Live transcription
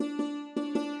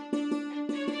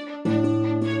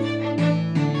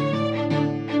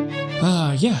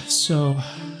So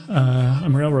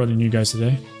I'm railroading you guys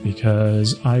today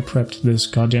because I prepped this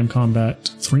goddamn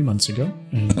combat 3 months ago,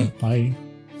 and by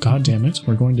goddamn it,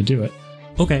 we're going to do it.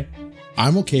 Okay.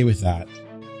 I'm okay with that.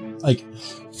 Like,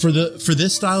 for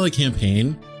this style of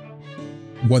campaign,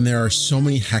 when there are so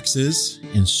many hexes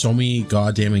and so many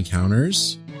goddamn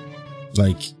encounters,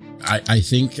 like, I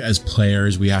think as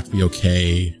players, we have to be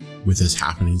okay with this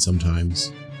happening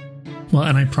sometimes. Well,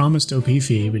 and I promised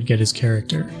Obeefy would get his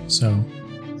character, so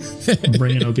I'm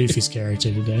bringing Obeefy's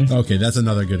character today. Okay, that's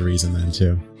another good reason then,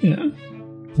 too. Yeah.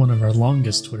 One of our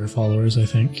longest Twitter followers, I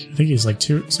think. I think he's like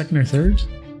second or third.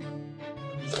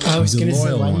 I was going to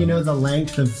say, why do you know the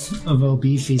length of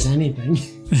Obeefy's anything?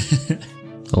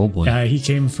 Oh, boy. He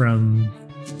came from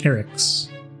Eric's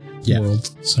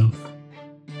world, so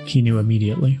he knew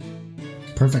immediately.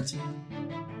 Perfect.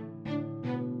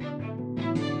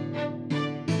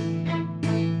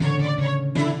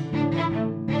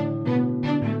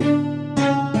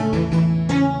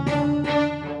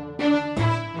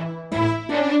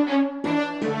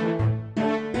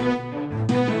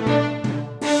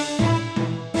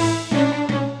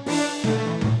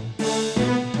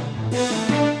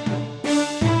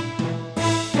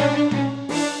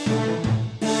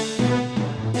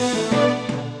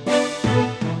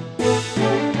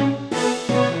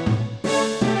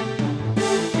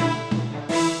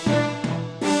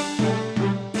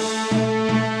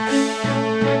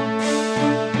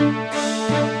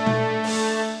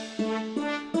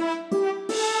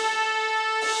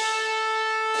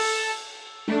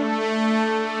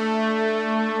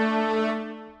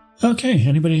 Okay,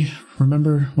 anybody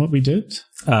remember what we did?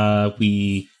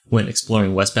 We went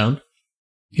exploring westbound.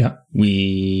 Yeah.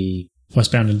 We...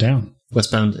 Westbound and down.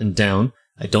 Westbound and down.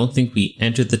 I don't think we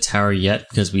entered the tower yet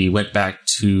because we went back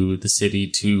to the city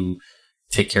to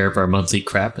take care of our monthly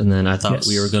crap, and then I thought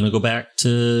we were going to go back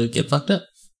to get fucked up.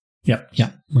 Yeah.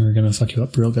 We're going to fuck you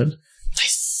up real good.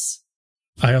 Nice.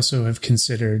 I also have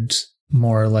considered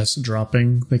more or less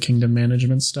dropping the kingdom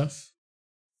management stuff.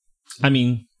 I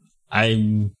mean,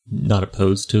 I'm not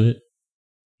opposed to it.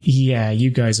 Yeah, you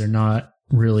guys are not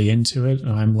really into it.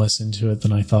 I'm less into it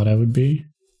than I thought I would be.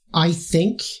 I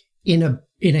think in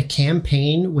a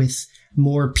campaign with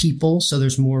more people, so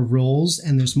there's more roles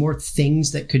and there's more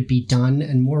things that could be done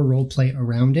and more role play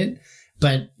around it.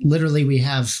 But literally we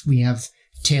have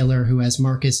Taylor, who, as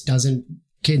Marcus, doesn't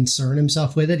concern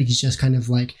himself with it. He's just kind of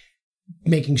like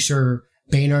making sure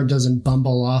Baynard doesn't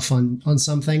bumble off on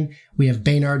something. We have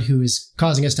Baynard, who is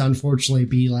causing us to unfortunately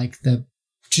be like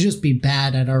just be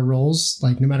bad at our rolls.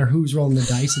 Like, no matter who's rolling the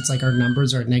dice, it's like our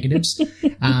numbers are at negatives.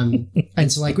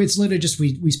 And so like, it's literally just,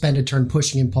 we spend a turn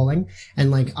pushing and pulling.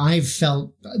 And like, I've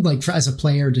felt like as a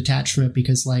player detached from it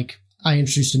because like I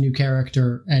introduced a new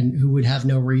character and who would have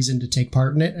no reason to take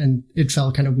part in it. And it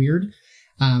felt kind of weird.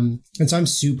 And so I'm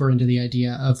super into the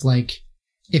idea of like,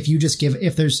 if you just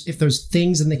if there's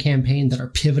things in the campaign that are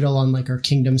pivotal on like our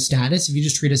kingdom status, if you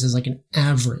just treat us as like an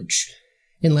average,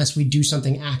 unless we do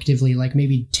something actively, like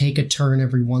maybe take a turn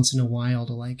every once in a while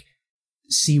to like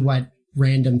see what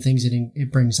random things it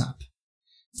brings up.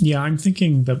 Yeah, I'm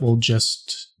thinking that we'll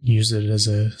just use it as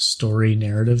a story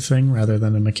narrative thing rather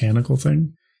than a mechanical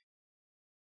thing.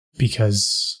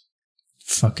 Because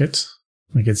fuck it.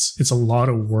 Like it's a lot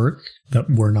of work that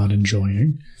we're not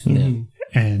enjoying. Mm-hmm.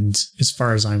 And as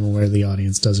far as I'm aware, the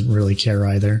audience doesn't really care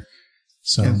either.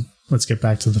 So let's get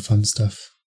back to the fun stuff.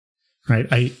 Right?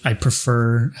 I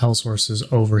prefer Hell's Horses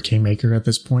over Kingmaker at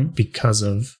this point because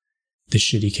of the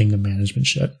shitty kingdom management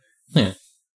shit. Yeah.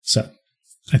 So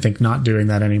I think not doing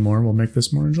that anymore will make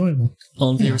this more enjoyable.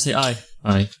 All in favor say aye.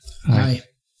 Aye.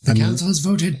 The council has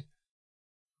voted.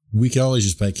 We could always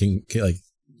just play like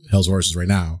Hell's Horses right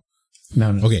now.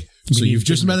 No. Okay, so you've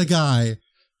just met a guy.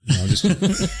 No, just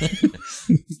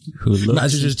who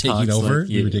imagine just taking over.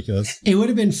 Like ridiculous. It would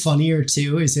have been funnier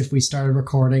too, is if we started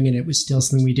recording and it was still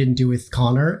something we didn't do with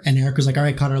Connor, and Eric was like, "All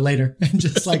right, Connor, later," and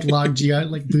just like logged you out,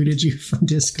 like booted you from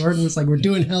Discord, and was like, "We're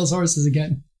doing Hell's Horses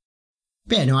again."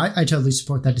 But yeah, no, I totally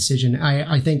support that decision.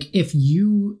 I think if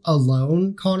you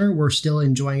alone, Connor, were still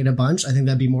enjoying it a bunch, I think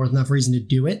that'd be more than enough reason to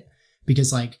do it,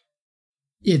 because like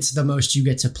it's the most you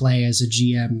get to play as a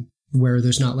GM, where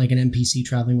there's not like an NPC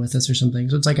traveling with us or something.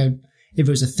 So it's like if it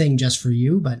was a thing just for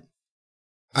you, but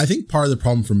I think part of the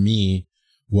problem for me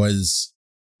was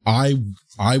I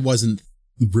wasn't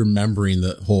remembering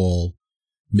the whole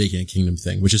making a kingdom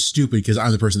thing, which is stupid because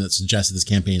I'm the person that suggested this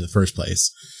campaign in the first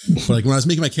place. But like when I was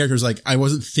making my characters, like I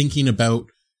wasn't thinking about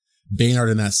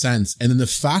Baynard in that sense. And then the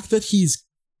fact that he's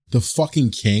the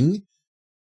fucking king,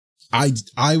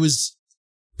 I was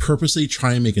purposely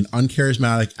try and make an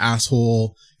uncharismatic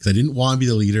asshole because I didn't want to be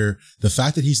the leader. The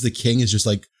fact that he's the king is just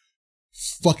like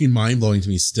fucking mind blowing to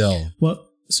me still. Well,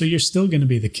 so you're still going to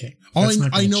be the king.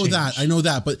 I know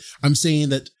that, but I'm saying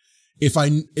that if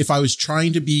I was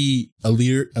trying to be a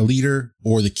leader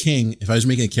or the king, if I was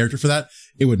making a character for that,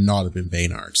 it would not have been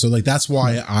Baynard. So like, that's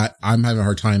why I'm having a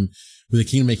hard time with the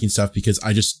kingdom making stuff, because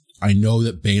I know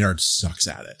that Baynard sucks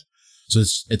at it. So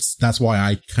that's why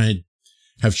I kind of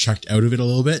have checked out of it a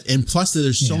little bit. And plus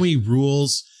there's so many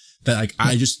rules that like,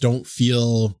 I just don't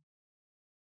feel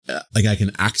like I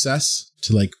can access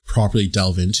to like properly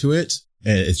delve into it.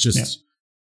 It's just,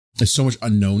 there's so much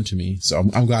unknown to me. So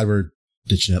I'm glad we're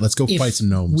ditching it. Let's go fight some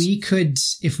gnomes.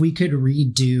 If we could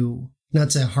redo,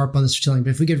 not to harp on this for too long, but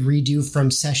if we could redo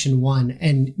from session 1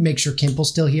 and make sure Kimple's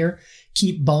still here,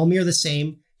 keep Balmir the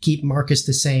same, keep Marcus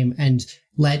the same, and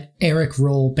let Eric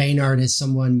roll Baynard as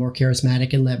someone more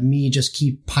charismatic, and let me just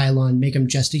keep Pylon, make him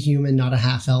just a human, not a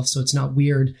half elf, so it's not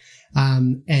weird.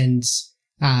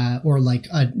 Or like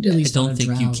at least I don't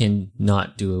think you can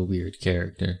not do a weird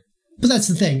character. But that's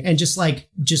the thing. And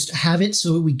just have it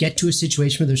so we get to a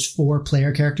situation where there's 4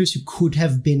 player characters who could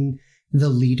have been the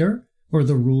leader or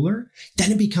the ruler.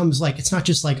 Then it becomes like, it's not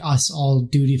just like us all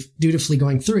dutifully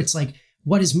going through. It's like,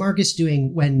 what is Marcus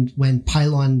doing when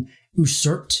Pylon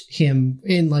usurped him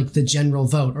in like the general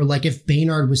vote? Or like if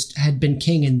Baynard had been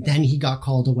king and then he got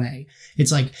called away.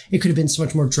 It's like, it could have been so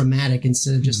much more dramatic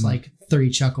instead of just like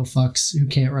 30 chuckle fucks who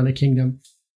can't run a kingdom.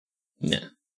 Yeah.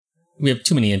 We have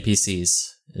too many NPCs,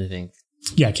 I think.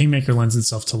 Yeah, Kingmaker lends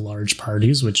itself to large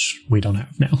parties, which we don't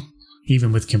have now.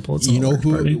 Even with Kimple, it's a large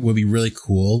party. Would be really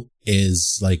cool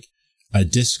is like a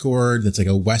Discord that's like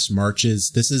a West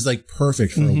Marches. This is like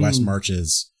perfect for a West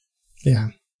Marches. Yeah.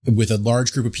 With a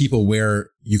large group of people where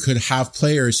you could have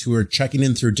players who are checking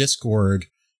in through Discord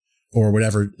or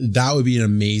whatever. That would be an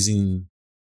amazing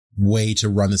way to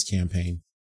run this campaign.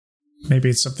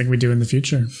 Maybe it's something we do in the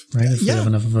future, right? If we have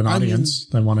enough of an audience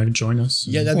that want to join us.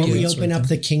 Yeah, or we open up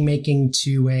the kingmaking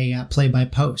to a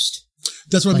play-by-post.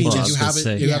 That's what I mean.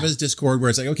 You have a Discord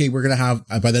where it's like, okay, we're going to have,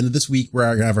 by the end of this week, we're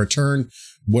going to have our turn,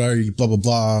 where blah, blah,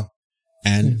 blah.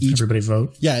 And everybody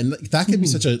vote. Yeah. And that could be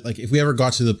such a, like, if we ever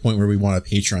got to the point where we want a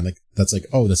Patreon, like, that's like,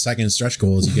 oh, the second stretch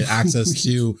goal is you get access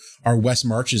to our West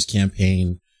Marches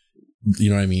campaign.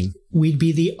 You know what I mean? We'd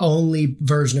be the only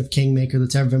version of Kingmaker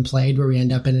that's ever been played where we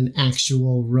end up in an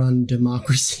actual run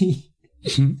democracy.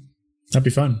 That'd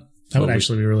be fun. That would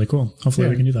actually be really cool. Hopefully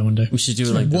we can do that one day. We should do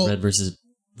like the red versus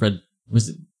red. Was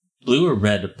it blue or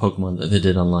red Pokemon that they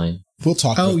did online? We'll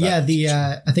talk about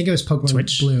that. I think it was Pokemon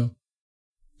Twitch. Blue.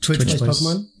 Twitch plays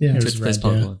Pokemon? Yeah. Twitch plays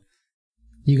Pokemon.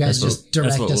 You guys just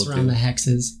direct us around the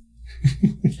hexes.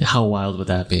 How wild would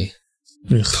that be?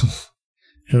 It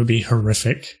would be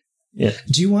horrific. Yeah.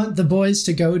 Do you want the boys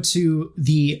to go to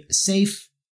the safe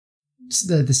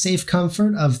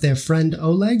comfort of their friend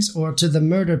Oleg's, or to the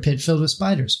murder pit filled with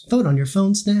spiders? Vote on your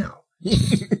phones now.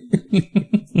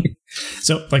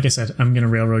 So, like I said, I'm going to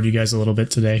railroad you guys a little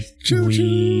bit today.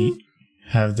 We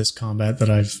have this combat that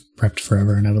I've prepped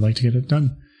forever, and I would like to get it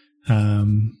done.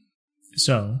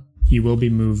 So, you will be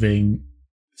moving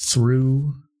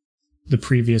through the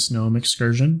previous gnome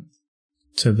excursion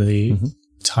to the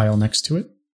tile next to it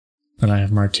that I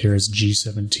have marked here as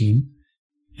G17.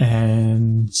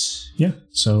 And yeah,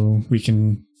 so we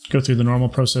can go through the normal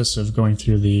process of going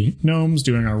through the gnomes,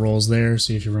 doing our rolls there,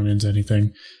 see if you run into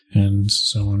anything, and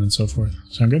so on and so forth.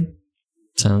 Sound good?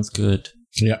 Sounds good.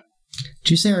 Yeah.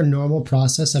 Did you say our normal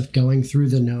process of going through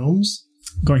the gnomes?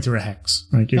 Going through a hex,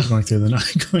 right? You're going through the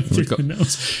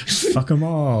gnomes. Fuck them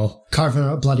all. Carving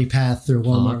a bloody path through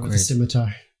Walmart with a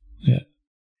scimitar. Yeah.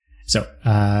 So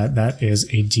that is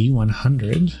a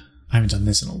D100. I haven't done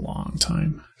this in a long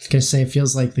time. I was going to say, it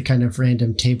feels like the kind of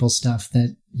random table stuff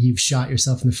that you've shot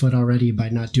yourself in the foot already by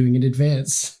not doing in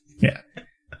advance. Yeah.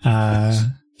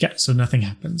 So nothing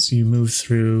happens. You move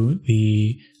through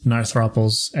the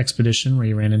Narthropol's expedition where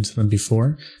you ran into them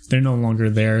before. They're no longer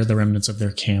there. The remnants of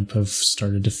their camp have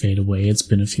started to fade away. It's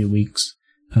been a few weeks.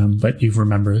 But you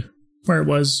remember where it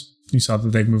was. You saw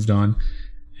that they've moved on.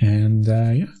 And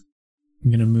I'm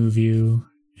going to move you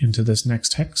into this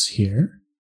next hex here.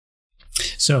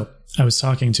 So I was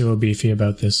talking to Obeefy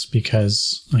about this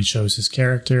because I chose his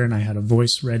character and I had a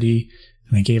voice ready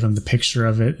and I gave him the picture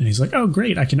of it and he's like, oh,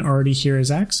 great, I can already hear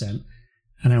his accent.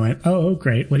 And I went, oh,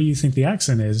 great. What do you think the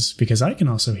accent is? Because I can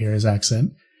also hear his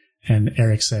accent. And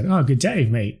Eric said, oh, good day,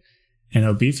 mate. And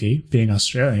Obeefy, being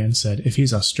Australian, said, if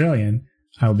he's Australian,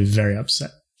 I will be very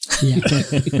upset. Yeah.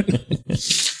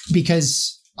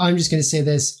 Because I'm just going to say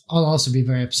this, I'll also be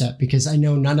very upset because I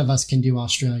know none of us can do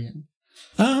Australian.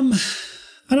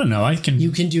 I don't know.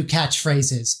 You can do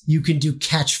catchphrases.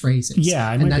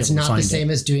 Yeah, and that's not the same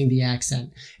as doing the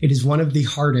accent. It is one of the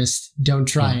hardest. Don't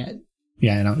try it.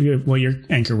 Yeah, I know. Well, your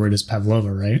anchor word is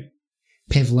Pavlova, right?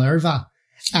 Pavlova.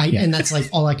 And that's like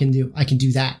all I can do. I can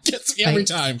do that. Gets me every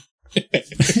time.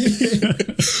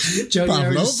 Jody and I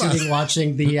were just sitting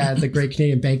watching the Great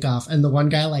Canadian Bake Off, and the one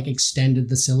guy like extended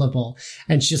the syllable,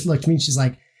 and she just looked at me and she's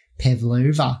like,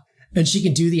 Pavlova. And she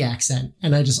can do the accent.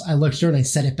 And I looked at her and I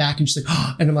said it back, and she's like,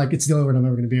 oh, and I'm like, it's the only word I'm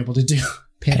ever going to be able to do.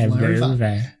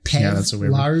 Pavlova. Yeah, that's a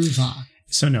weird word.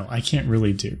 So no, I can't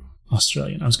really do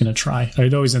Australian. I was going to try.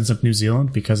 It always ends up New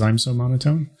Zealand because I'm so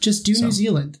monotone. Just do New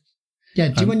Zealand. Yeah,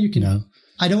 do one you can. No,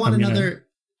 I don't want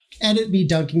edit me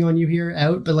dunking on you here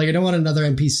out, but like I don't want another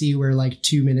NPC where like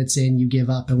 2 minutes in you give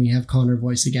up and we have Connor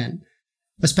voice again.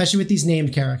 Especially with these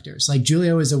named characters. Like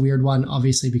Julio is a weird one,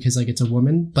 obviously, because like it's a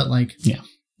woman, but like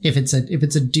if it's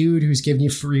a dude who's giving you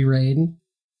free reign,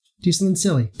 do something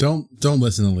silly. Don't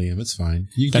listen to Liam. It's fine.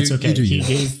 That's okay.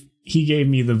 He gave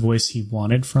me the voice he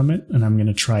wanted from it, and I'm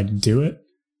gonna try to do it.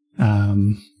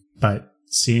 But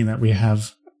seeing that we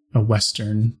have a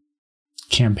Western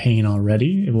campaign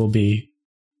already, it will be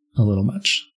a little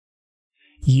much.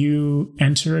 You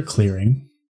enter a clearing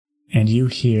and you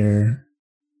hear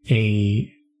a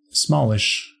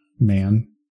smallish man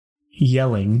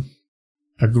yelling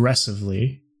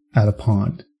aggressively at a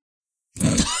pond.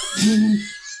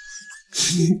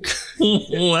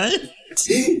 What?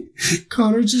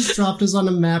 Connor just dropped us on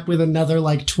a map with another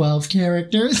like 12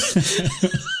 characters.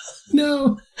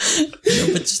 No,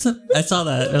 but I saw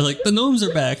that. I was like, the gnomes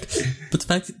are back. But the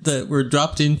fact that we're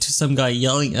dropped into some guy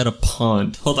yelling at a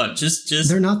pond. Hold on, just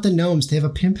they're not the gnomes. They have a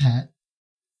pimp hat.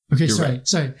 Okay, sorry.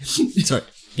 Sorry.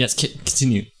 Yes,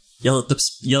 continue. Yell at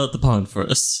the pond for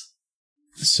us.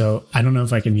 So I don't know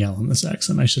if I can yell in this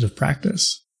accent. I should have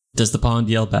practiced. Does the pond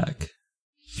yell back?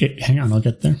 Hang on, I'll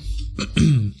get there.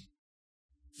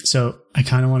 So I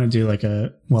kind of want to do like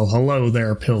hello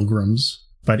there, pilgrims.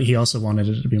 But he also wanted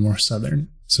it to be more southern,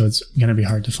 so it's going to be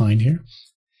hard to find here.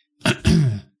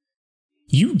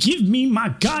 You give me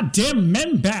my goddamn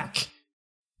men back!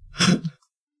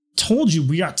 Told you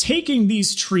we are taking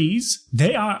these trees,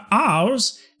 they are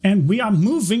ours, and we are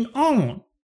moving on.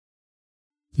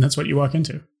 And that's what you walk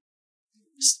into.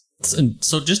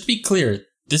 So just to be clear,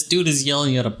 this dude is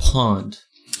yelling at a pond.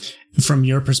 From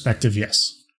your perspective,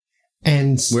 yes.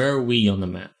 And where are we on the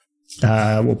map?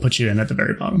 We'll put you in at the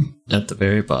very bottom. At the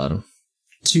very bottom.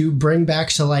 To bring back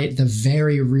to light the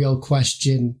very real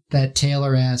question that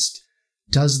Taylor asked,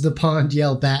 does the pond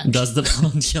yell back? Does the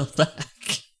pond yell back?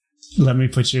 Let me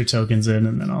put your tokens in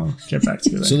and then I'll get back to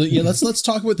you. So let's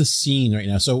talk about the scene right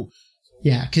now. So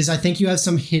yeah, because I think you have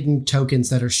some hidden tokens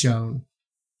that are shown.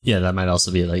 Yeah, that might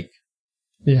also be like...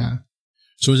 Yeah.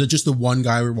 So is it just the one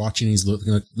guy we're watching, he's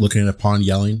looking at a pond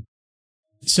yelling?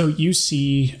 So you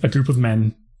see a group of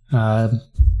men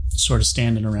sort of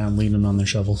standing around leaning on their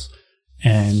shovels,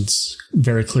 and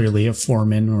very clearly a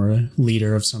foreman or a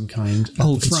leader of some kind.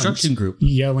 Construction group.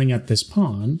 Yelling at this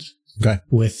pond. Okay.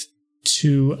 With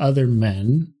 2 other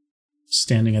men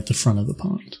standing at the front of the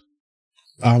pond.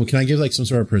 Can I give like some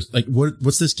sort of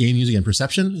what's this game using again?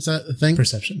 Perception? Is that a thing?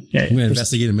 Perception. Yeah. I'm going to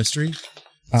investigate a mystery.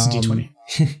 It's a D20.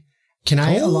 Can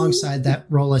I, alongside that,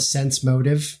 roll a sense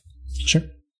motive? Sure.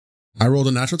 I rolled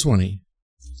a natural 20.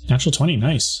 Natural 20,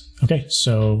 nice. Okay,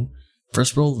 so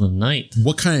first roll of the night.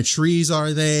 What kind of trees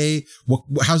are they?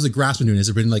 How's the grass been doing? Has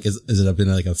it been like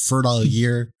a fertile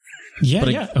year?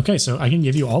 Yeah. Okay, so I can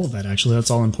give you all of that. Actually, that's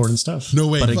all important stuff. No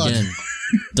way. But again,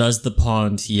 does the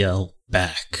pond yell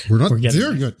back? We're not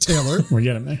there yet, Taylor. We're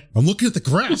getting there. I'm looking at the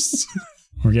grass.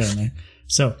 We're getting there.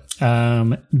 So,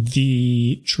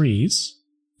 the trees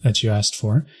that you asked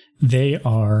for, they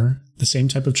are the same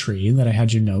type of tree that I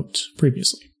had you note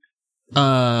previously.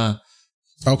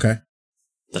 Okay.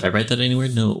 Did I write that anywhere?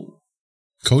 No.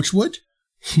 Coachwood?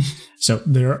 So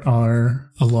there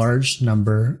are a large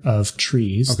number of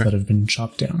trees that have been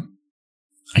chopped down.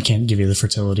 I can't give you the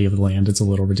fertility of the land. It's a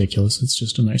little ridiculous. It's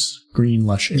just a nice green,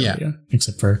 lush area. Yeah.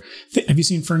 Except for, have you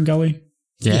seen Fern Gully?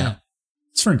 Yeah.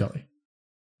 It's Fern Gully.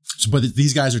 So, but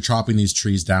these guys are chopping these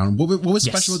trees down. What was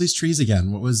special with these trees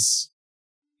again? What was...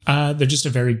 they're just a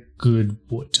very good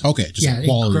wood. Okay, just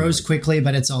quality. It grows quickly,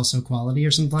 but it's also quality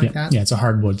or something like that. Yeah, it's a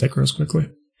hardwood that grows quickly.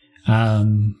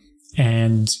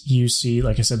 And you see,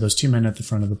 like I said, those 2 men at the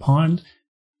front of the pond,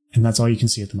 and that's all you can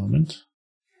see at the moment.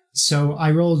 So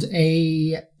I rolled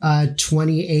a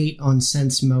 28 on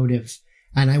sense motive,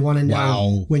 and I want to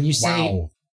know when you say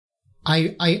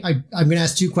I'm going to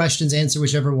ask 2 questions, answer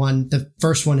whichever one. The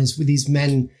first one is with these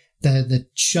men. The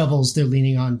shovels they're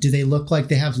leaning on, do they look like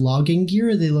they have logging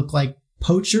gear, or they look like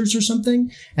poachers or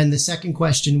something? And the second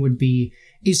question would be,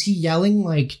 is he yelling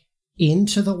like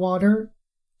into the water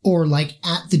or like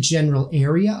at the general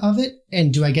area of it?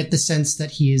 And do I get the sense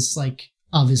that he is like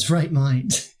of his right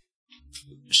mind?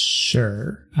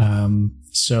 Sure.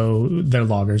 So they're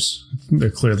loggers. They're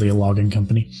clearly a logging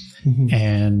company. Mm-hmm.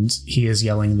 And he is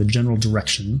yelling the general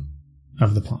direction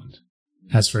of the pond.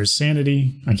 As for his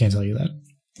sanity, I can't tell you that.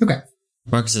 Okay.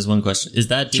 Marcus has one question. Is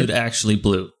that dude actually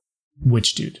blue?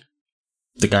 Which dude?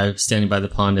 The guy standing by the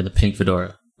pond in the pink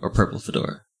fedora or purple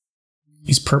fedora.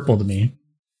 He's purple to me.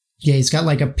 Yeah, he's got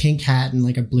like a pink hat and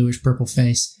like a bluish purple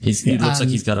face. He looks like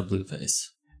he's got a blue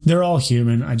face. They're all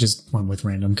human. I just went with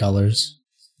random colors.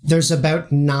 There's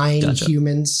about 9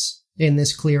 humans in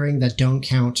this clearing that don't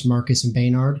count Marcus and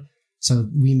Baynard. So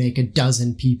we make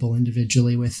 12 people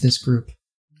individually with this group.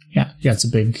 Yeah, it's a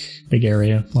big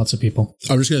area. Lots of people.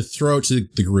 I'm just going to throw to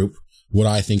the group what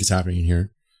I think is happening in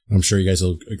here. I'm sure you guys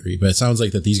will agree, but it sounds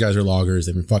like that these guys are loggers.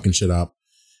 They've been fucking shit up,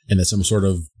 and that some sort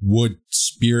of wood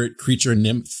spirit, creature,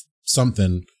 nymph,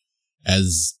 something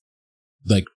has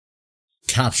like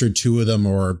captured 2 of them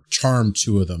or charmed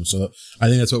 2 of them. So I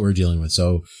think that's what we're dealing with.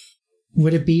 So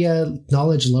would it be a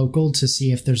knowledge local to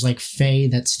see if there's like fae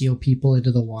that steal people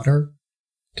into the water?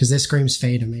 Because this screams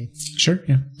fae to me. Sure,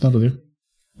 yeah, that'll do.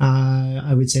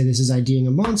 I would say this is IDing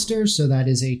a monster, so that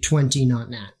is a 20, not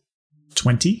nat.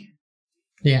 20?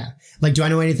 Yeah. Like, do I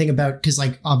know anything about, because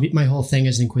like my whole thing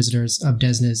as an Inquisitor of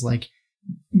Desna is like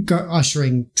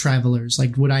ushering travelers.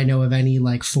 Like, would I know of any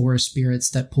like forest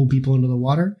spirits that pull people into the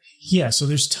water? Yeah, so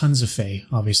there's tons of fae,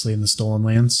 obviously, in the Stolen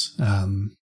Lands.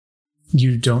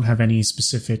 You don't have any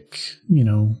specific,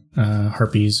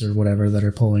 harpies or whatever that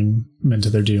are pulling men to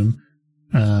their doom.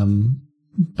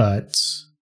 But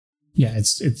yeah,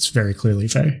 it's very clearly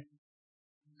fae.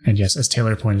 And yes, as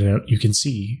Taylor pointed out, you can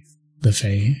see the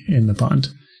fae in the pond.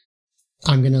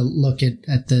 I'm going to look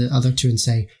at the other 2 and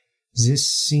say,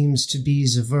 this seems to be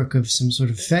the work of some sort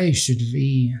of fae. Should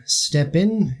we step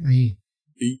in?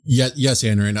 Yes,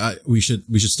 Andrew, and we should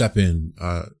step in.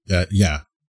 Yeah.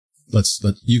 Let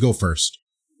you go first.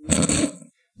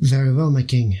 Very well, my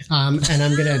king. And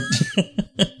I'm going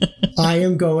I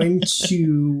am going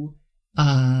to,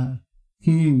 how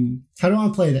do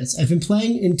I play this? I've been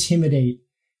playing Intimidate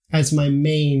as my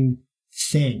main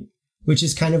thing, which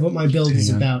is kind of what my build is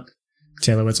about.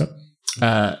 Taylor, what's up?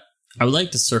 I would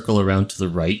like to circle around to the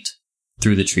right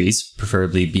through the trees,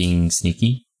 preferably being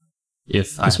sneaky,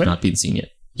 if I have not been seen yet.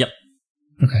 Yep.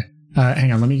 Okay.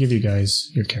 Hang on, let me give you guys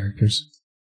your characters.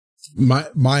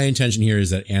 My intention here is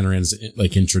that Anaran's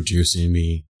like introducing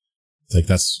me. Like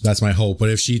that's my hope. But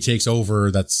if she takes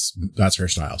over, that's her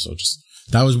style. So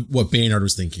that was what Baynard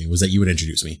was thinking, was that you would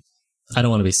introduce me. I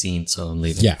don't want to be seen, so I'm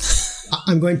leaving. Yeah.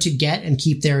 I'm going to get and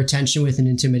keep their attention with an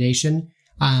intimidation.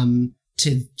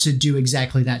 To do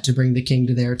exactly that, to bring the king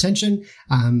to their attention.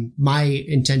 My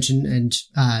intention, and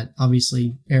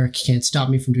obviously Eric can't stop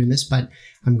me from doing this, but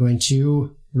I'm going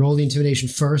to roll the intimidation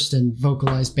first and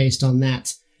vocalize based on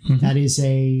that. Mm-hmm. That is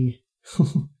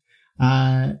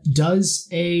does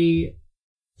a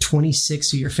 26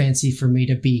 suit your fancy for me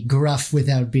to be gruff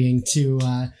without being too...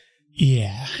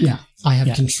 Yeah. I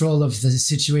have control of the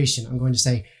situation. I'm going to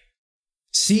say,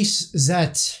 cease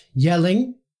that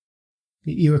yelling.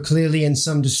 You are clearly in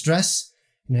some distress,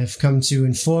 and I've come to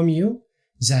inform you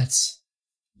that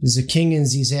the king in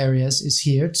these areas is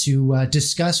here to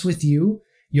discuss with you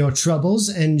your troubles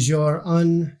and your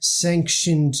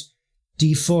unsanctioned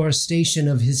deforestation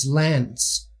of his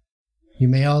lands. You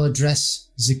may all address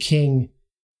the king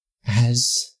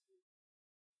as...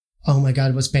 Oh my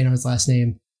god, what's Baynard's last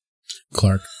name?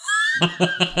 Clark.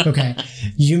 Okay.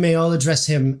 You may all address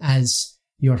him as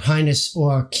Your Highness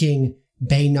or King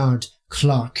Baynard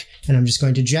Clark. And I'm just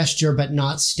going to gesture but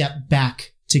not step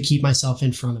back to keep myself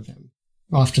in front of him.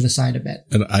 Off to the side a bit.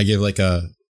 And I give like a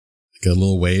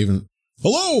little wave and...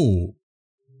 Hello!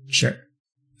 Sure.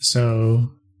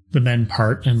 So the men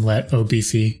part and let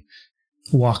Obeefy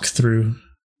walk through.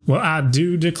 Well, I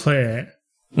do declare.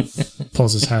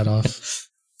 Pulls his hat off.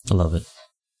 I love it.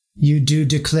 You do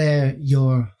declare,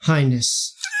 Your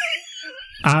Highness.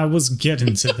 I was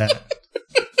getting to that.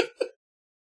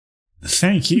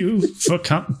 Thank you for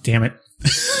damn it.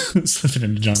 Slip it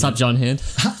into John. Stop John Hand.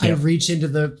 I reach into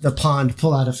the pond,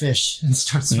 pull out a fish, and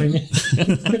start swinging.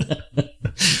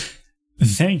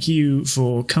 Thank you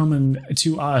for coming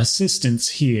to our assistance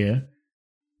here.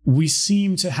 We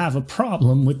seem to have a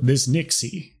problem with this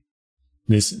Nixie.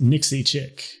 This Nixie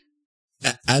chick.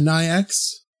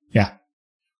 Nix? Yeah.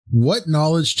 What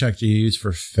knowledge check do you use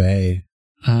for Fae?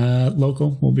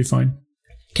 Local will be fine.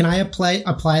 Can I apply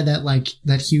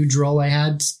that huge roll I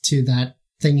had to that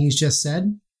thing he's just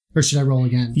said? Or should I roll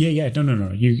again? Yeah.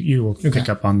 No. You will pick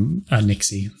up on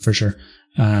Nixie for sure.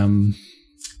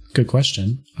 Good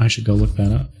question. I should go look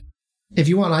that up. If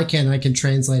you want, I can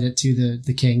translate it to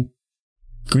the king.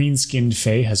 Green-skinned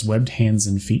fae has webbed hands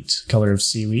and feet, color of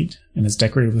seaweed, and is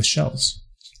decorated with shells.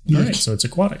 All right, so it's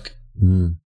aquatic.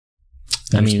 That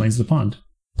explains the pond.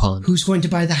 Who's going to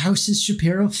buy the houses,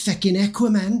 Shapiro? Feckin'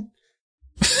 Aquaman.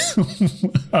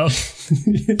 Oh,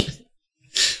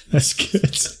 that's good.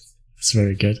 That's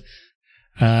very good.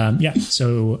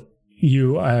 So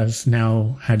you have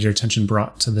now had your attention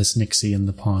brought to this Nixie in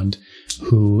the pond,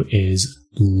 who is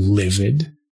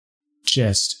livid,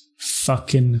 just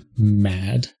fucking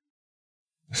mad.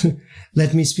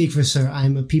 Let me speak for sir.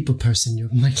 I'm a people person.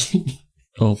 You're my king.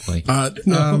 Oh boy.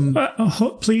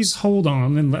 Please hold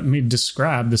on and let me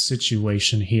describe the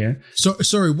situation here. So,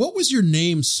 sorry, what was your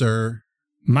name, sir?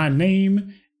 My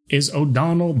name is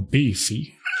O'Donnell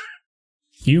Beefy.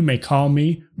 You may call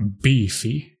me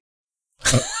Beefy.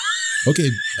 Okay,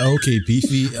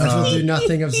 Beefy. I will do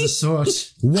nothing of the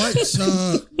sort.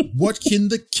 What can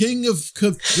the king of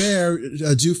Kabir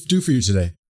do for you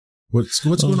today? What's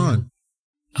going on?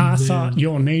 I thought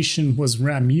your nation was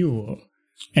Ramur,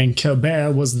 and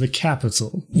Kabir was the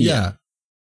capital. Yeah.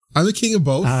 I'm the king of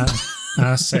both.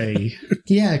 I say.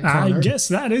 Yeah, Connor. I guess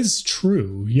that is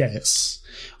true, yes.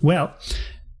 Well,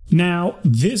 now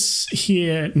this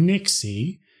here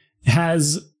Nixie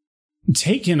has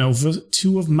taken over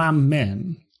 2 of my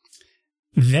men.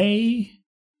 They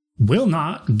will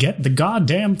not get the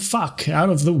goddamn fuck out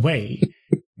of the way.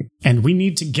 And we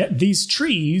need to get these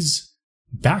trees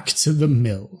back to the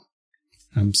mill.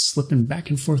 I'm slipping back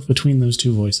and forth between those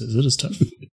 2 voices. It is tough.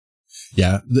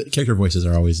 Yeah, the character voices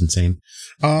are always insane.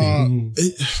 And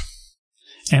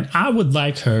I would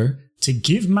like her to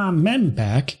give my men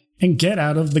back and get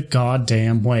out of the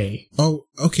goddamn way. Oh,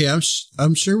 okay.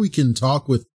 I'm sure we can talk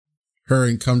with her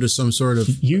and come to some sort of...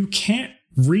 You can't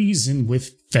reason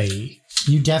with Faye.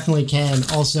 You definitely can.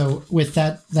 Also, with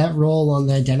that roll on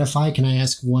the identify, can I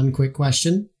ask one quick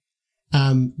question?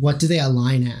 What do they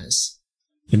align as?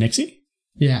 The Nixie?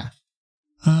 Yeah.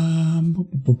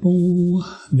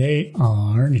 They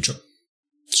are neutral.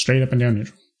 Straight up and down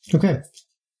neutral. Okay.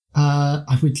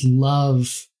 I would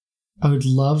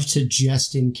love to,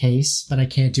 just in case, but I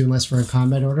can't do unless we're in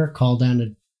combat order, call down a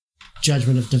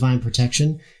Judgment of Divine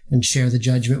Protection and share the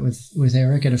judgment with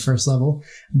Eric at a first level.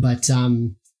 But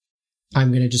I'm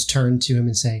going to just turn to him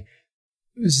and say,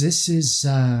 this is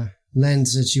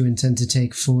lands that you intend to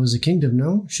take for the kingdom,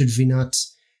 no? Should we not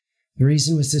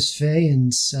reason with this Fae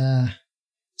and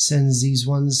send these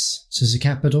ones to the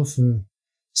capital for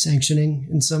sanctioning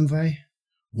in some way?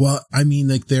 Well, I mean,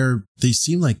 like they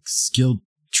seem like skilled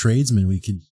tradesmen.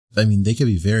 They could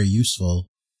be very useful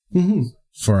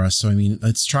for us. So, I mean,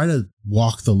 let's try to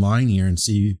walk the line here and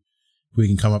see if we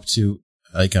can come up to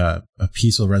like a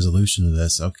peaceful resolution of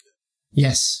this. Okay.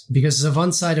 Yes, because the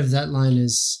one side of that line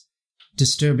is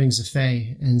disturbing the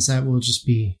Fae, and that will just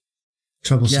be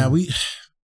troublesome. Yeah,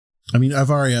 I've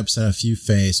already upset a few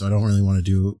Fae, so I don't really want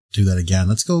to do that again.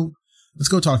 Let's go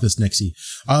talk to this Nixie.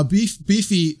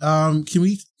 Beefy,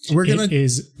 it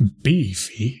is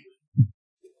Beefy.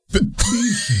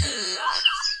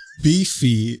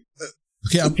 Beefy.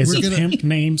 Okay, it's a pimp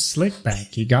named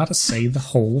Slickback. You gotta say the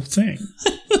whole thing.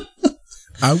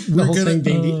 The whole thing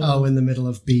being the O in the middle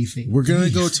of Beefy. We're gonna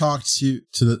go talk to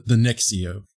the Nixie.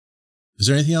 Is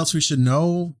there anything else we should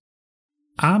know?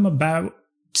 I'm about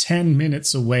 10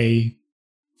 minutes away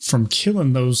from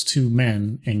killing those 2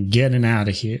 men and getting out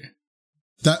of here.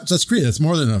 That's great. That's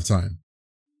more than enough time.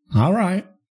 All right.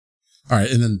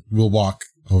 And then we'll walk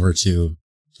over to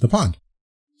the pond.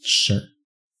 Sure.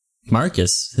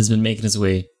 Marcus has been making his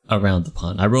way around the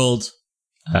pond. I rolled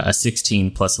a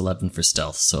 16 plus 11 for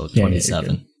stealth, so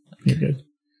 27. You're good.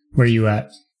 Where are you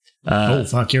at? Oh,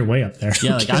 fuck, you're way up there.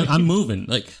 Yeah, like I'm moving.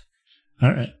 Like,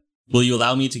 all right. Will you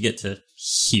allow me to get to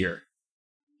here?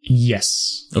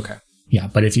 Yes. Okay. Yeah,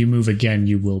 but if you move again,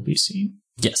 you will be seen.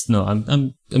 Yes. No,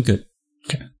 I'm good.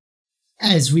 Okay.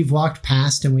 As we've walked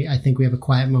past and I think we have a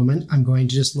quiet moment, I'm going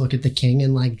to just look at the king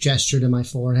and like gesture to my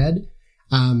forehead,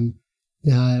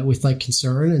 with like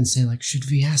concern and say like, should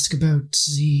we ask about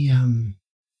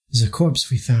the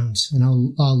corpse we found?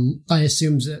 And I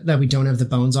assume that we don't have the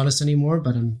bones on us anymore,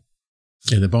 but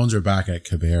yeah, the bones are back at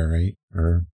Kabir, right?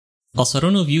 Or also, I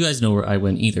don't know if you guys know where I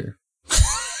went either.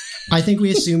 I think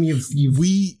we assume we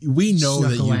know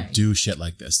that away. You do shit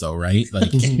like this though, right? Like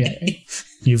yeah,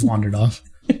 you've wandered off.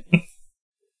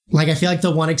 Like, I feel like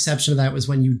the one exception to that was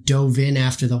when you dove in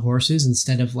after the horses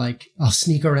instead of like, I'll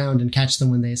sneak around and catch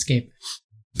them when they escape.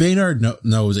 Baynard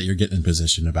knows that you're getting in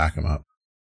position to back him up.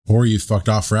 Or you fucked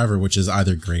off forever, which is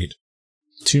either great.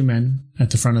 2 men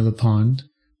at the front of the pond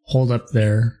hold up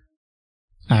their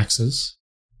axes,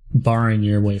 barring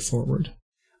your way forward.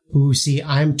 Ooh, see,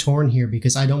 I'm torn here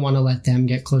because I don't want to let them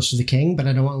get close to the king, but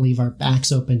I don't want to leave our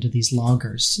backs open to these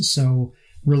loggers. So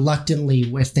reluctantly,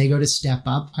 if they go to step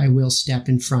up, I will step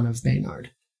in front of Baynard.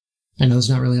 I know there's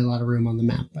not really a lot of room on the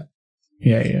map, but...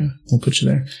 Yeah. We'll put you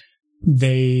there.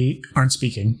 They aren't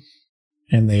speaking,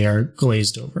 and they are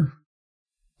glazed over.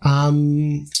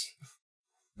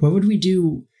 What would we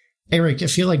do? Eric, I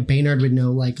feel like Baynard would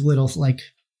know, like, little, like,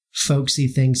 folksy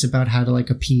things about how to, like,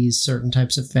 appease certain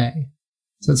types of fae.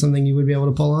 Is that something you would be able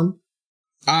to pull on?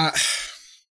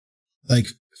 Like,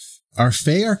 are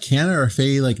fae arcana or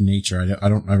fae, like, nature? I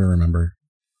don't ever remember.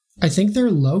 I think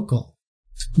they're local.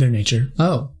 They're nature.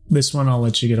 Oh. This one I'll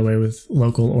let you get away with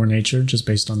local or nature, just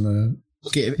based on the...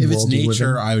 Okay, if it's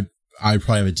nature, I'd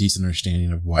probably have a decent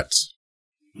understanding of what.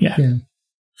 Yeah.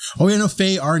 Oh, yeah, no,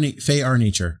 fae are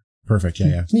nature. Perfect,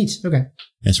 yeah. Neat, okay.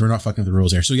 Yeah, so we're not fucking with the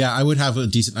rules there. So yeah, I would have a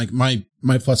decent, like, my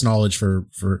plus knowledge for,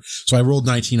 so I rolled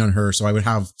 19 on her, so I would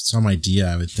have some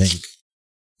idea, I would think,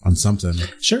 on something.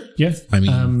 Sure, yeah. I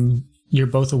mean... you're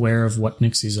both aware of what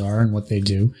Nixies are and what they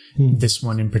do. This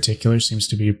one in particular seems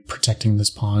to be protecting this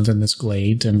pond and this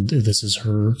glade, and this is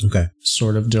her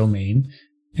sort of domain.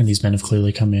 And these men have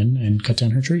clearly come in and cut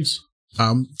down her trees.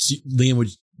 Liam, would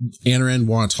Anaren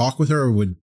want to talk with her, or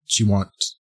would she want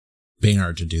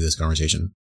Baynard to do this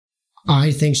conversation?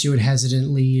 I think she would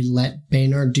hesitantly let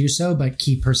Baynard do so, but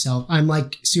keep herself. I'm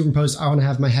like superimposed. I want to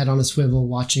have my head on a swivel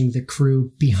watching the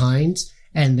crew behind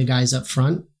and the guys up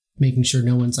front, making sure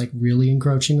no one's like really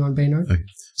encroaching on Baynard. Okay.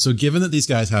 So given that these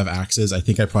guys have axes, I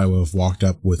think I probably would have walked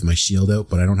up with my shield out,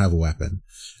 but I don't have a weapon.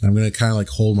 And I'm going to kind of like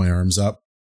hold my arms up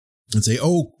and say,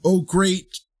 oh, great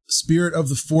spirit of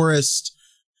the forest.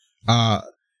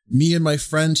 Me and my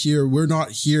friend here, we're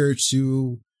not here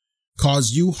to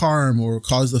cause you harm or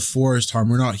cause the forest harm.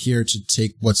 We're not here to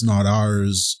take what's not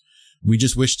ours. We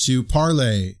just wish to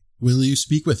parley. Will you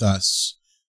speak with us?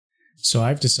 So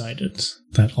I've decided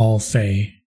that all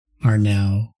fae are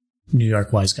now New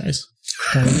York wise guys.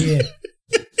 Yeah.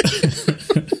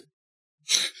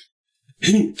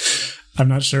 I'm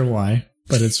not sure why,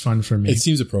 but it's fun for me. It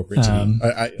seems appropriate to me.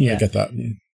 I get that. Yeah.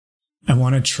 I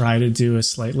want to try to do a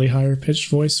slightly higher pitched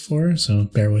voice for her, so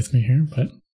bear with me here, but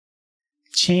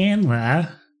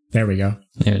Chandler. There we go.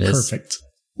 There it is. Perfect.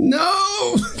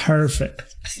 No!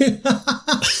 Perfect.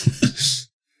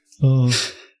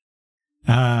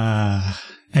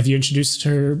 Have you introduced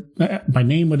her by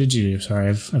name? What did you do? Sorry,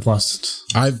 I've lost.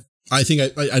 I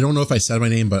think I don't know if I said my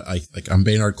name, but I'm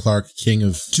Baynard Clark, king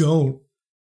of. Don't.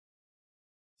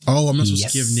 Oh, I'm not supposed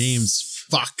to give names.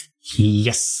 Fuck.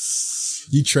 Yes.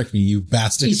 You tricked me, you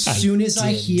bastard. As soon as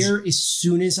I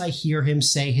hear him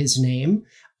say his name,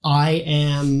 I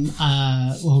am.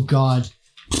 Oh God.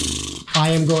 I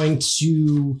am going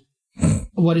to.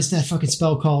 What is that fucking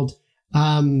spell called?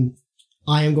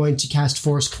 I am going to cast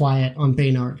Force Quiet on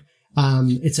Baynard.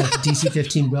 It's a DC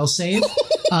 15 will save,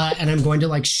 and I'm going to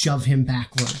like shove him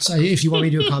backwards. If you want me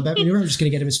to do a combat maneuver, I'm just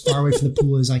going to get him as far away from the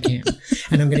pool as I can,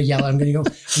 and I'm going to yell. I'm going to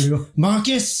go,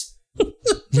 Marcus,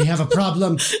 we have a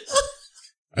problem.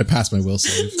 I passed my will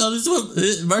save. No, this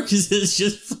one, Marcus is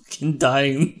just fucking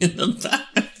dying in the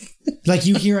back. Like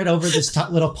you hear it over this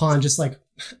little pond, just like.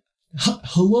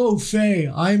 Hello, Faye.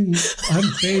 I'm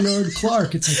Baynard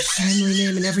Clark. It's like family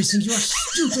name and everything. You are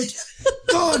stupid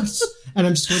gods. And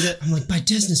I'm like, by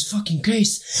Desna's fucking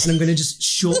grace. And I'm going to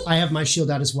just I have my shield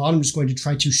out as well. And I'm just going to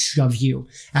try to shove you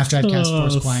after I've cast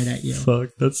Force Quiet at you.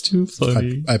 Fuck, that's too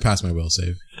funny. I passed my will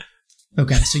save.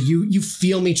 Okay, so you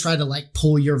feel me try to like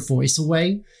pull your voice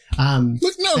away.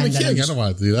 Look, no, I'm kidding. I don't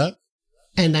want to do that.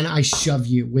 And then I shove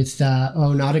you with,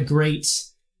 not a great.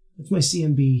 What's my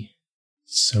CMB?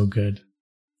 So good.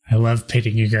 I love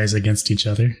pitting you guys against each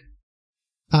other.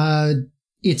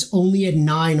 It's only a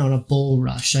 9 on a bull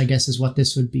rush, I guess is what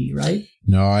this would be, right?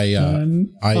 No,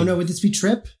 oh no, would this be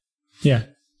trip? Yeah.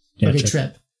 Okay,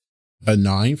 trip. A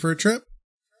 9 for a trip?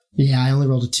 Yeah, I only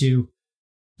rolled a 2.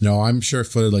 No, I'm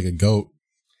sure-footed like a goat.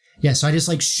 Yeah, so I just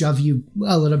like shove you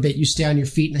a little bit. You stay on your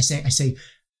feet, and I say,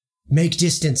 make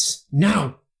distance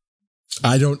now.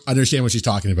 I don't understand what she's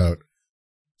talking about.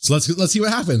 So let's see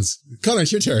what happens. Connor,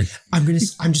 it's your turn. I'm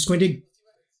just going to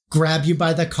grab you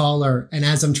by the collar, and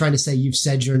as I'm trying to say, you've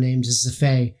said your name to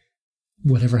Zafay.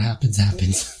 Whatever happens,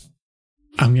 happens.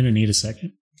 I'm going to need a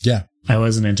second. Yeah. I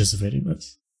wasn't anticipating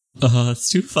this. It's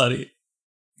too funny.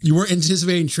 You weren't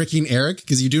anticipating tricking Eric?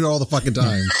 Because you do it all the fucking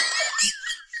time.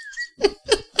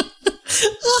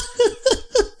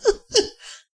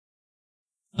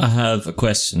 I have a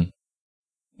question.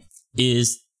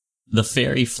 Is the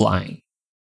fairy flying?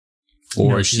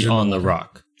 Or is she on the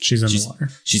rock? She's in the water.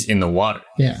 She's in the water.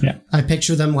 Yeah. I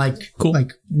picture them like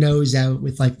nose out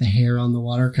with like the hair on the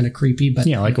water, kind of creepy, but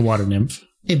yeah, like a water nymph.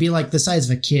 It'd be like the size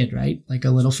of a kid, right? Like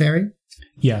a little fairy.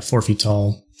 Yeah, 4 feet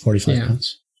tall, 45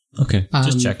 pounds. Okay,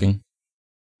 just checking.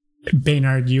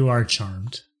 Baynard, you are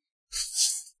charmed.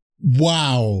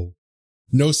 Wow.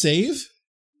 No save?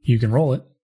 You can roll it.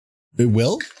 It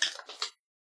will?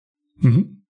 Mm-hmm.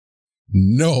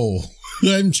 No,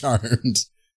 I'm charmed.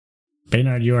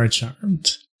 Baynard, you are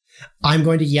charmed. I'm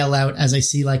going to yell out as I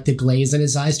see like the glaze in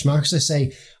his eyes to Marcus. I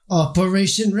say,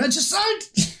 Operation Regicide!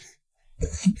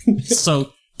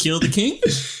 So, kill the king?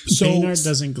 So, Baynard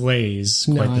doesn't glaze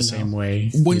quite the same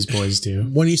way these boys do.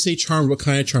 When you say charmed, what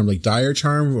kind of charm? Like dire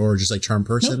charm or just like charm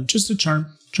person? No, just a charm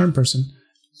person.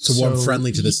 So one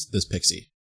friendly to this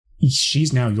pixie.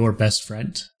 She's now your best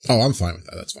friend. Oh, I'm fine with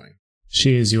that. That's fine.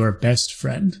 She is your best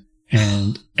friend.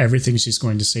 And everything she's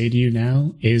going to say to you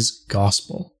now is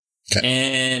gospel. Okay.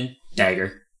 And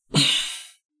dagger.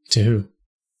 To who?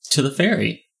 To the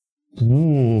fairy.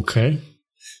 Ooh, okay.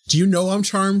 Do you know I'm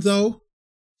charmed, though?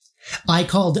 I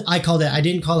called it. I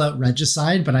didn't call out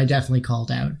regicide, but I definitely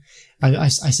called out. I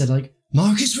said, like,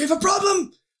 Marcus, we have a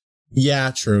problem!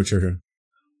 Yeah, true.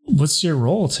 What's your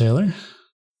role, Taylor?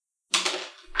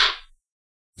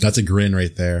 That's a grin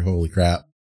right there. Holy crap.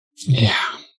 Yeah.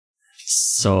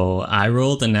 So I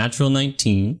rolled a natural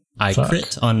 19. I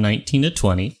crit on 19 to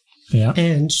 20. Yeah.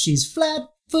 And she's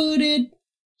flat-footed.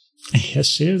 Yes,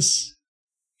 she is.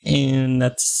 And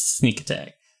that's sneak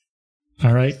attack.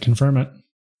 All right, confirm it.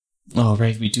 Oh,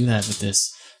 right, we do that with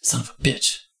this. Son of a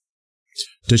bitch.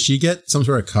 Does she get some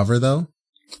sort of cover, though?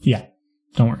 Yeah,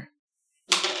 don't worry.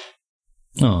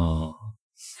 Oh,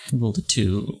 I rolled a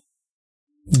 2.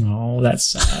 Oh, that's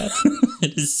sad.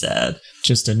 It is sad.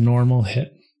 Just a normal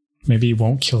hit. Maybe you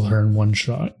won't kill her in one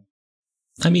shot.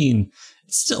 I mean,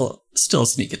 it's still a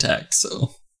sneak attack,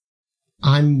 so...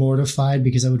 I'm mortified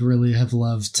because I would really have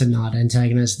loved to not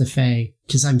antagonize the Fae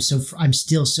because I'm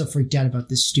still so freaked out about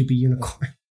this stupid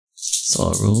unicorn. So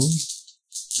I'll roll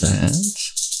that.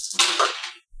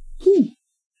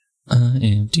 I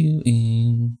am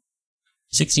doing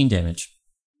 16 damage.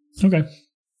 Okay.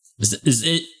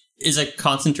 Is a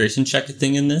concentration check a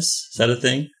thing in this? Is that a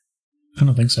thing? I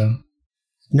don't think so.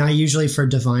 Not usually for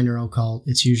divine or occult.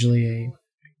 It's usually a...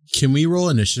 Can we roll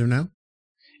initiative now?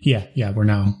 Yeah, we're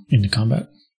now into combat.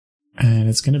 And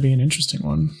it's going to be an interesting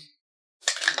one.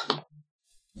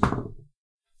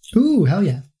 Ooh, hell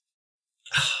yeah.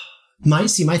 My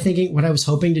thinking, what I was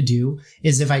hoping to do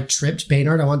is if I tripped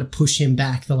Baynard, I wanted to push him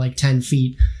back the 10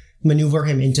 feet, maneuver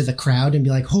him into the crowd and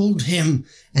be like, hold him,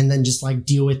 and then just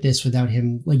deal with this without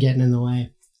him getting in the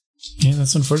way. Yeah,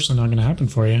 that's unfortunately not going to happen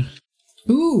for you.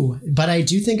 Ooh, but I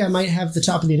do think I might have the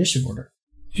top of the initiative order.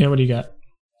 Yeah, what do you got?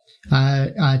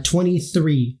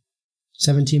 23,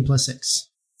 17 plus 6.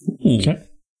 Ooh. Okay.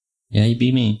 Yeah, you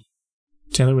beat me.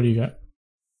 Taylor, what do you got?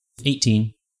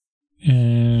 18.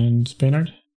 And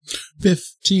Baynard?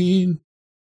 15.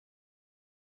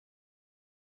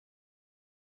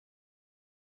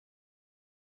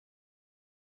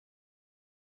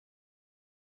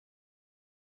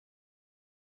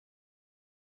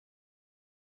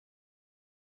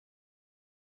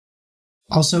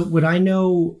 Also, would I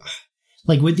know,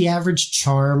 would the average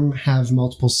charm have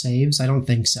multiple saves? I don't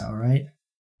think so, right?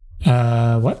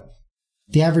 What?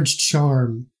 The average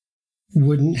charm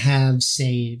wouldn't have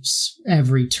saves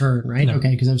every turn, right? No.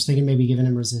 Okay, because I was thinking maybe giving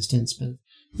him resistance, but...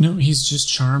 No, he's just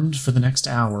charmed for the next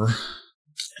hour.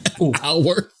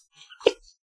 Hour?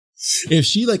 If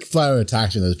she, flat out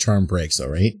attacks you, the charm breaks, though,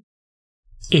 right?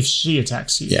 If she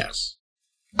attacks you. Yes.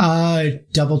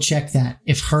 Double check that.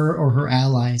 If her or her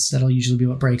allies, that'll usually be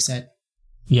what breaks it.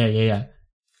 Yeah.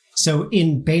 So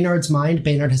in Baynard's mind,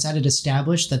 Baynard has had it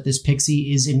established that this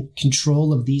pixie is in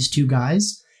control of these two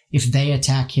guys. If they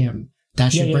attack him,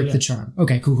 that should break the charm.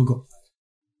 Okay, cool.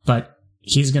 But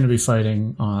he's going to be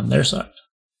fighting on their side.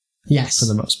 Yes. For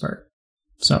the most part.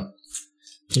 So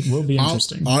it will be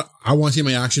interesting. I want to see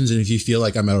my actions, and if you feel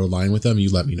like I'm out of line with them, you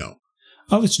let me know.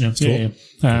 I'll let you know. Cool.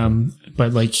 Yeah.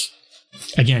 But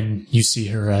again, you see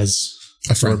her as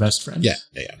your best friend. Yeah.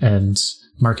 And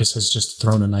Marcus has just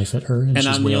thrown a knife at her. And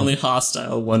I'm the only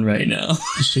hostile one right now.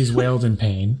 She's wailed in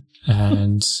pain.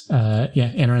 And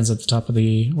Anaran's at the top of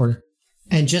the order.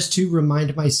 And just to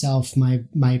remind myself, my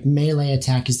melee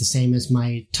attack is the same as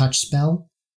my touch spell.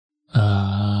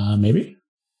 Maybe?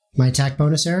 My attack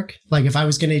bonus, Eric? If I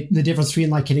was the difference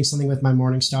between hitting something with my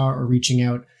Morning Star or reaching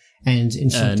out and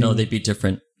inflicting... No, they'd be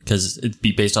different. Because it'd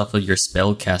be based off of your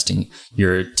spell casting.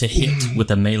 Your to hit with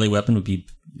a melee weapon would be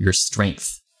your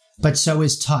strength. But so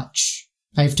is touch.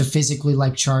 I have to physically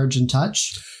like charge and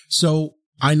touch. So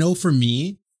I know for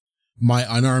me, my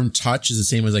unarmed touch is the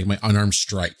same as like my unarmed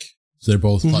strike. So they're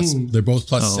both plus. They're both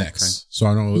plus 6. Okay. So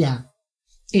I don't know. Yeah,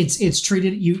 it's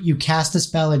treated. You cast the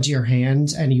spell into your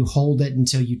hand and you hold it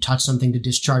until you touch something to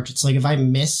discharge. It's like if I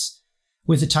miss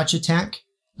with a touch attack,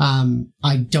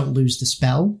 I don't lose the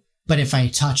spell. But if I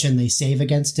touch and they save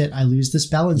against it, I lose the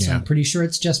spell. And so I'm pretty sure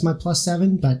it's just my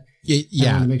 +7. But I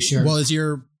want to make sure. Well, is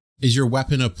your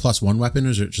weapon a +1 weapon, or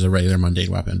is it just a regular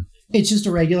mundane weapon? It's just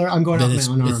a regular. I'm going off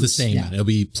my unarmed. It's the same. Yeah. It'll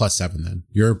be +7 then.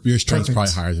 Your strength's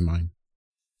probably higher than mine.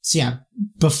 So yeah,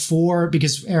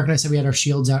 because Eric and I said we had our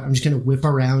shields out, I'm just going to whip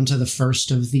around to the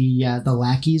first of the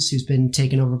lackeys who's been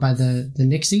taken over by the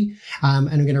Nixie. And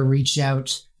I'm going to reach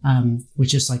out with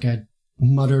just like a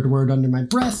muttered word under my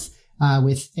breath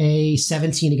with a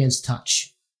 17 against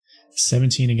touch.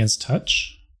 17 against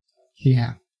touch?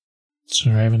 Yeah.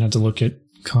 Sorry, I haven't had to look at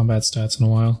combat stats in a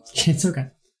while. It's okay.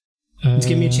 It's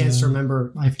giving me a chance to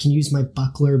remember I can use my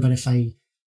buckler, but if I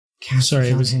cast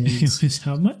it was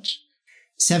how much?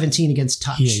 17 against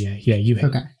touch. Yeah, you hit.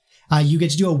 Okay. You get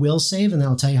to do a will save, and then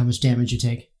I'll tell you how much damage you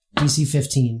take. DC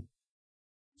 15.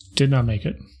 Did not make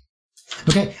it.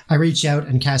 Okay, I reach out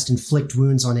and cast Inflict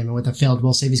Wounds on him, and with a failed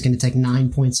will save, he's going to take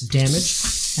 9 points of damage,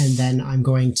 and then I'm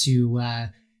going to,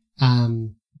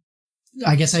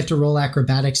 I guess I have to roll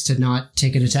acrobatics to not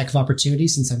take an attack of opportunity.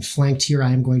 Since I'm flanked here,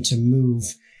 I am going to move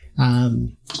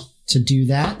to do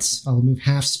that. I'll move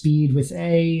half speed with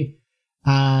it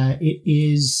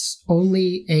is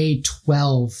only a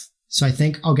 12. So I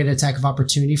think I'll get an attack of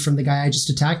opportunity from the guy I just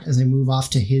attacked as I move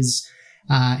off to his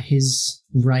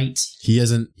right. He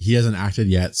hasn't acted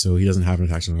yet, so he doesn't have an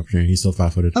attack of opportunity. He's still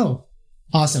flat-footed. Oh,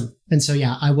 awesome. And so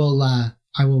yeah, I will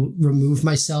remove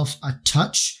myself a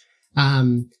touch.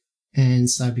 And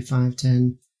so that'd be 5,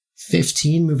 10,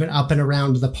 15, moving up and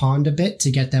around the pond a bit to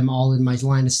get them all in my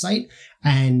line of sight.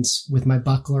 And with my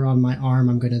buckler on my arm,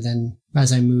 I'm going to then,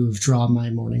 as I move, draw my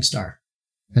Morning Star.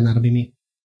 And that'll be me.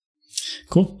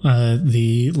 Cool.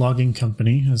 The logging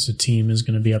company as a team is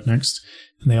going to be up next.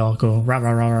 And they all go, rah,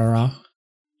 rah, rah, rah, rah.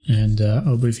 And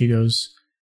Oblifi goes,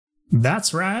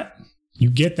 that's right.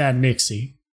 You get that,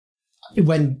 Nixie.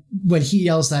 When he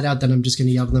yells that out, then I'm just going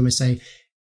to yell to them and say,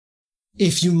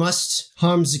 if you must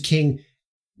harm the king,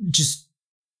 just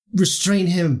restrain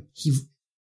him.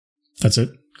 That's it?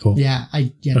 Cool. Yeah,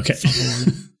 okay.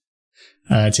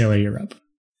 Taylor, you're up.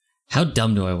 How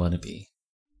dumb do I want to be?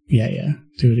 Yeah.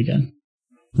 Do it again.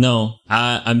 No,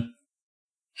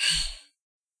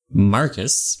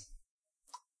 Marcus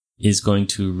is going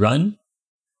to run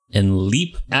and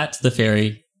leap at the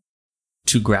fairy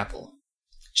to grapple.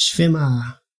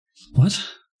 Shvima. What?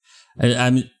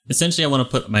 I'm essentially, I want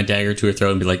to put my dagger to her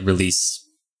throat and be like, release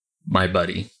my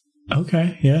buddy.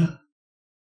 Okay, yeah.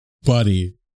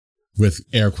 Buddy, with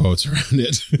air quotes around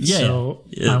it. Yeah. So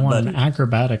I want an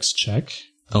acrobatics check.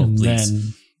 Oh, and please.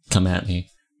 Then, come at me.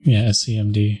 Yeah,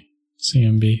 CMB.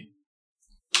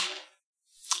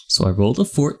 So I rolled a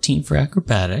 14 for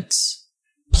acrobatics,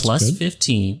 plus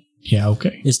 15. Yeah,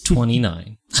 okay. Is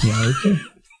 29. Yeah, okay.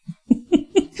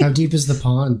 How deep is the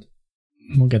pond?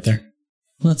 We'll get there.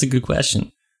 Well, that's a good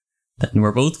question. Then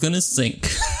we're both going to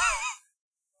sink.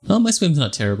 Well, my swim's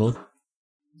not terrible.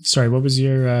 Sorry, what was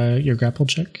your grapple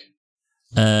check?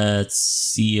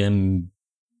 It's CMB,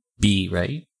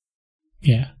 right?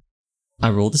 Yeah. I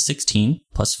rolled a 16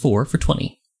 plus 4 for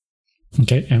 20.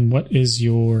 Okay, and what is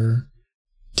your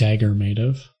dagger made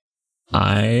of?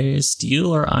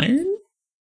 Steel or iron?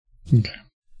 Okay.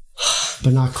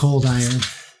 But not cold iron.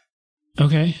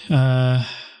 Okay.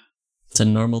 It's a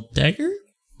normal dagger?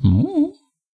 Mm.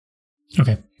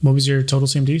 Okay. What was your total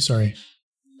CMD? Sorry.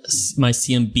 My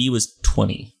CMB was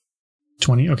 20.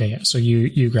 20? Okay, yeah. So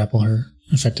you grapple her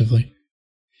effectively.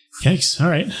 Yikes. All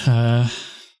right.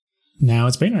 Now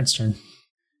it's Baynard's turn.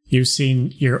 You've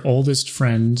seen your oldest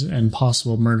friend and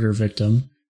possible murder victim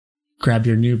grab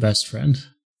your new best friend.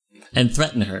 And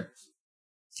threaten her.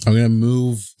 I'm going to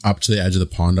move up to the edge of the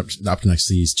pond, up next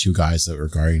to these two guys that were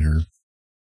guarding her.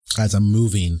 As I'm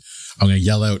moving, I'm going to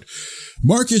yell out,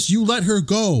 Marcus, you let her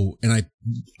go. And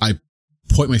I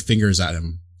point my fingers at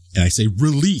him and I say,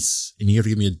 release. And you have to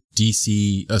give me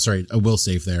a will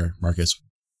save there, Marcus.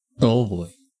 Oh boy.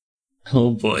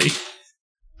 Oh boy.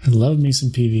 I love me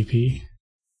some PvP.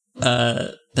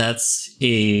 That's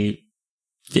a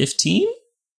 15?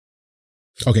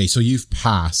 Okay, so you've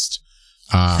passed.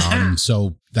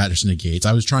 So that just negates.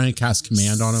 I was trying to cast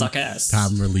command on him to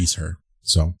have him release her.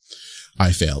 So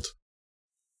I failed.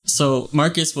 So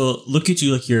Marcus will look at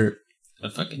you like you're a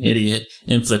fucking idiot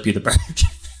and flip you the bird.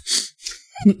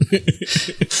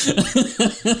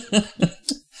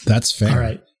 That's fair. All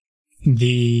right.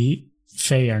 The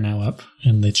Fae are now up,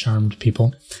 and the charmed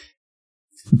people.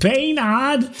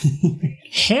 Baynard,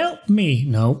 help me!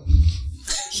 No.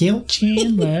 Help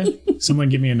Chandler. Someone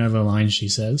give me another line, she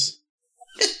says.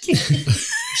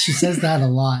 She says that a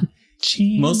lot.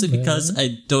 Chandler. Mostly because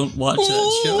I don't watch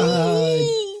that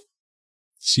show.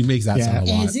 She makes that sound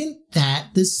a lot. Isn't that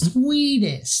the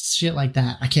sweetest? Shit like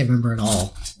that. I can't remember at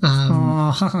all. That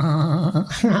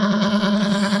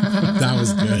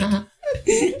was good.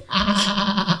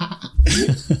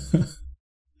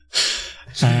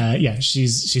 Yeah,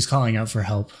 she's calling out for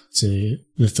help to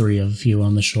the three of you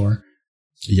on the shore.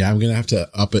 Yeah, I'm going to have to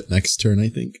up it next turn, I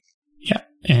think. Yeah,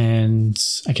 and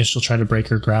I guess she'll try to break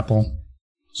her grapple.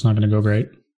 It's not going to go great.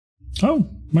 Oh,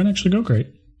 might actually go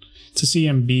great. It's a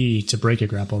CMB to break a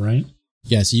grapple, right?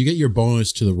 Yeah, so you get your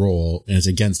bonus to the roll, and it's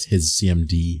against his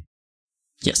CMD.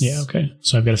 Yes. Yeah, okay.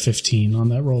 So I've got a 15 on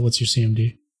that roll. What's your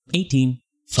CMD? 18.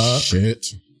 Fuck. Shit.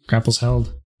 Grapple's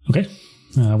held. Okay.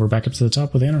 We're back up to the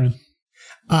top with Anaran.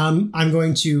 I'm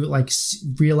going to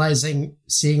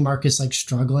seeing Marcus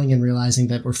struggling and realizing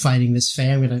that we're fighting this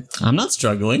Fae. I'm not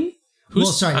struggling.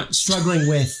 Struggling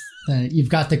with. You've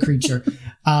got the creature.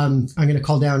 I'm going to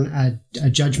call down a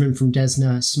judgment from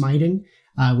Desna Smiting,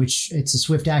 which it's a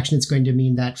swift action. It's going to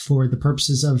mean that for the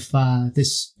purposes of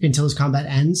this, until this combat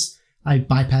ends, I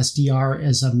bypass DR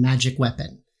as a magic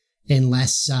weapon,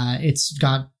 unless it's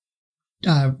got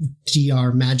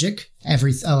DR magic.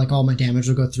 All my damage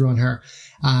will go through on her.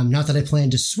 Not that I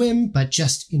plan to swim, but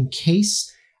just in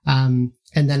case. And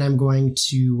then I'm going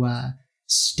to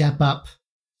step up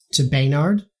to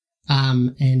Baynard.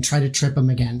 And try to trip him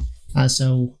again.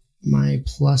 So my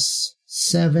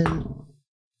 +7.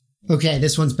 Okay,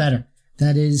 this one's better.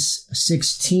 That is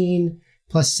 16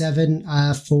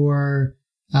 +7 for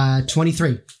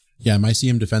 23. Yeah, my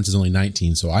CM defense is only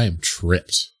 19, so I am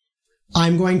tripped.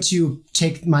 I'm going to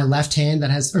take my left hand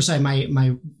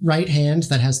my right hand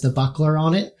that has the buckler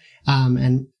on it,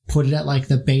 and put it at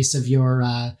the base of your,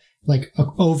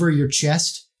 over your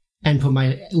chest. And put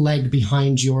my leg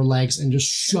behind your legs and just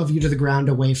shove you to the ground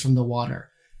away from the water.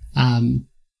 And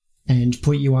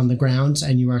put you on the ground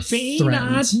and you are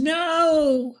threatened.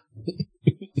 No!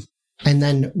 And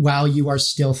then while you are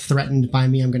still threatened by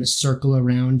me, I'm going to circle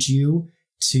around you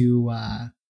to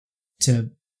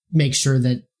make sure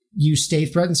that you stay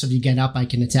threatened. So if you get up, I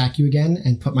can attack you again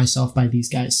and put myself by these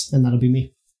guys. And that'll be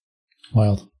me.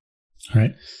 Wild. All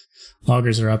right.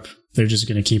 Loggers are up. They're just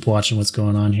going to keep watching what's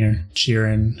going on here.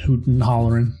 Cheering, hooting,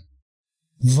 hollering.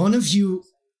 One of you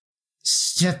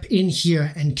step in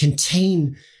here and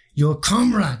contain your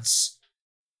comrades.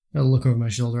 I'll look over my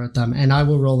shoulder at them, and I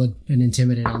will roll an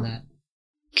intimidate on that.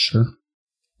 Sure.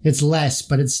 It's less,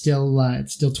 but it's still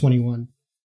 21.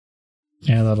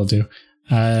 Yeah, that'll do.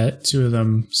 Two of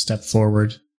them step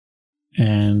forward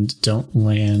and don't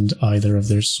land either of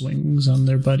their swings on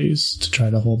their buddies to try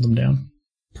to hold them down.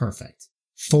 Perfect.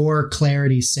 For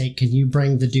clarity's sake, can you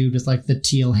bring the dude with the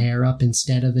teal hair up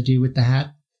instead of the dude with the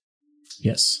hat?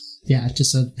 Yes. Yeah,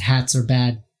 just so hats are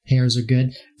bad, hairs are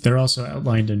good. They're also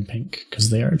outlined in pink because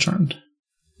they are charmed.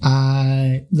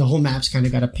 The whole map's kind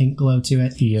of got a pink glow to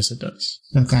it. Yes, it does.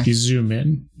 Okay. If you zoom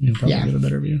in, you'll probably get a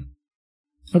better view.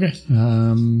 Okay.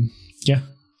 Yeah.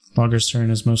 Logger's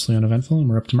turn is mostly uneventful, and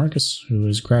we're up to Marcus, who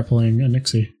is grappling a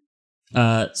Nixie.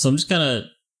 So I'm just gonna...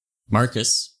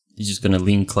 Marcus, he's just gonna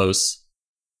lean close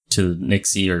to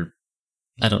Nixie, or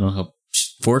I don't know how,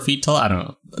 4 feet tall? I don't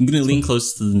know. I'm going to lean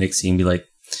close to the Nixie and be like,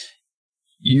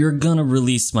 you're going to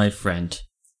release my friend.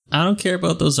 I don't care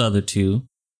about those other two.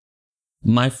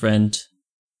 My friend,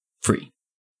 free.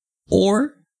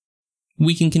 Or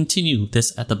we can continue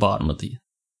this at the bottom of the...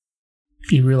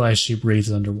 You realize she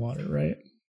breathes underwater, right?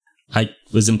 I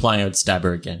was implying I would stab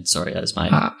her again. Sorry, that was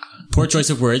my poor choice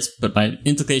of words, but my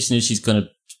implication is she's going to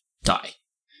die.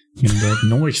 You're going to get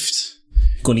knifed.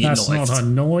 That's not a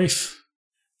knife.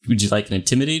 Would you like an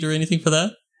intimidate or anything for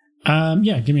that?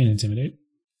 Yeah, give me an intimidate.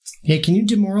 Yeah, can you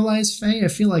demoralize Faye? I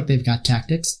feel like they've got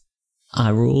tactics.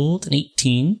 I rolled an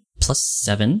 18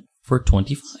 +7 for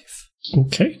 25.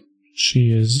 Okay.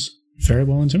 She is very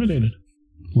well intimidated.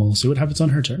 We'll see what happens on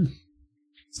her turn.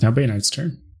 It's now Baynard's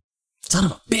turn. Son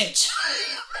of a bitch!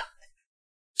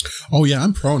 Oh yeah,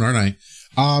 I'm prone, aren't I?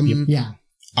 Yeah.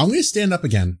 I'm going to stand up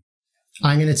again.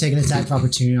 I'm going to take an attack of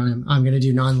opportunity on him. I'm going to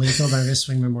do non-lethal, but I'm going to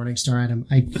swing my Morningstar at him.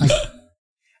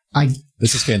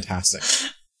 This is fantastic.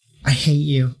 I hate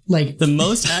you. The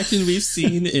most action we've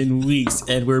seen in weeks,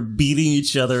 and we're beating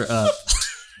each other up.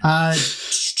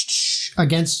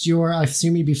 Against your, I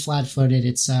assume you'd be flat-footed.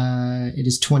 It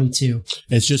is 22.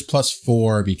 It's just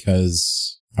 +4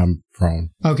 because I'm prone.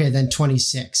 Okay, then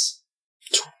 26.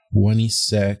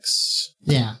 26.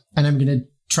 Yeah, and I'm going to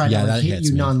try to that hit hits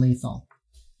you me. non-lethal.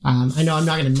 I know I'm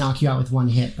not going to knock you out with one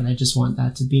hit, but I just want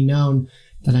that to be known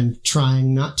that I'm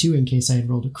trying not to in case I had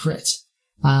rolled a crit.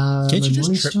 Can't you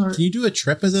just trip? Can you do a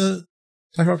trip as a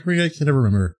attack of opportunity? I can never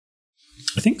remember.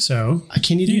 I think so.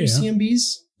 Can you do Yeah. CMBs?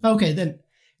 Okay,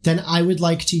 then I would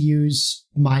like to use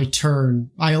my turn.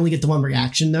 I only get the one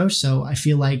reaction though, so I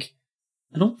feel like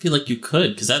I don't feel like you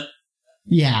could, because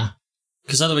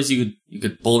otherwise you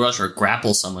could bull rush or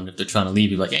grapple someone if they're trying to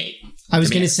leave. You're like, hey. I was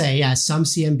come going to here. say, yeah, some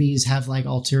CMBs have like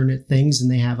alternate things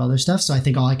and they have other stuff. So I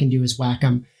think all I can do is whack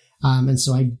them. And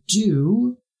so I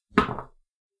do,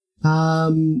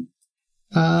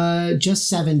 just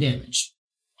 7 damage,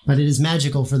 but it is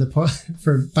magical for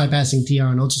bypassing TR.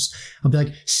 And I'll be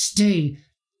like, stay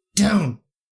down,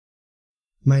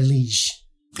 my liege.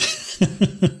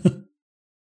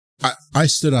 I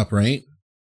stood up, right?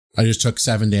 I just took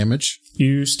 7 damage.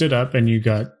 You stood up and you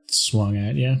got swung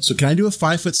at, yeah. So can I do a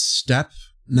 5-foot step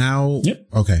now? Yep.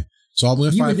 Okay. So I'm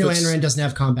going to You 5 would know foot. Anoran doesn't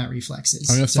have combat reflexes.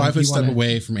 I'm going to So 5 if foot you step wanna-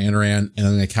 away from Anoran, and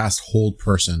I'm going to cast Hold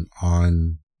Person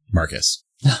on Marcus.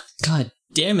 God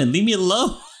damn it, leave me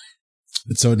alone.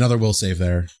 So another will save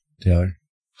there, Taylor.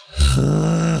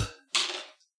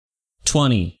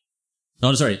 20.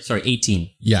 No, sorry,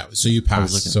 18. Yeah. So you I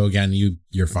was pass. looking. So again,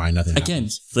 you're fine. Nothing Again,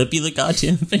 happens. flippy the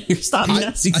goddamn finger. Stop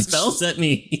casting spells at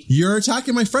me. You're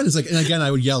attacking my friend. It's like, and again,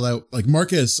 I would yell out like,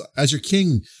 Marcus, as your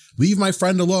king, leave my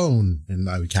friend alone, and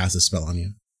I would cast a spell on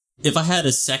you. If I had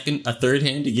a third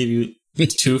hand to give you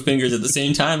 2 fingers at the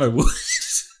same time, I would.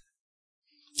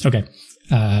 Okay.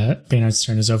 Baynard's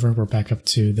turn is over. We're back up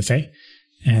to the Fae.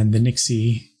 And the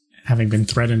Nixie, having been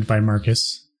threatened by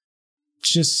Marcus,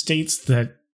 just states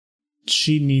that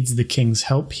she needs the king's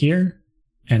help here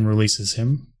and releases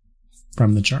him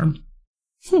from the charm.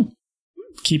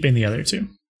 Keeping the other 2.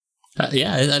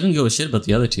 Yeah, I didn't go with shit about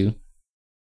the other 2.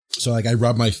 So like, I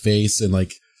rub my face and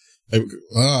like, and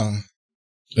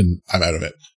I'm out of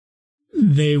it.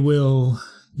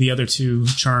 The other 2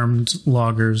 charmed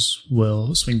loggers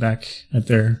will swing back at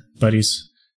their buddies.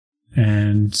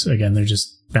 And again, they're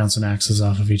just bouncing axes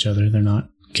off of each other. They're not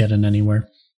getting anywhere.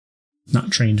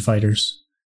 Not trained fighters.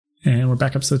 And we're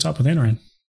back up to the top with Anoran.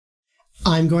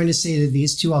 I'm going to say to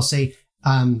these 2, I'll say,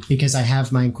 because I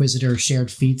have my Inquisitor shared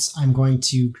feats, I'm going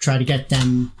to try to get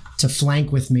them to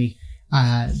flank with me,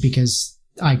 because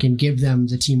I can give them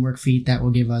the teamwork feat that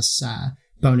will give us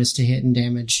bonus to hit and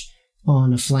damage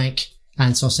on a flank.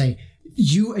 And so I'll say,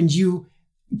 you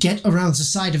get around the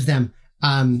side of them.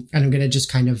 And I'm going to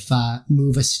just kind of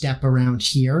move a step around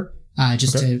here,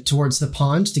 towards the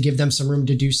pond to give them some room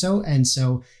to do so. And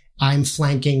so I'm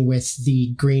flanking with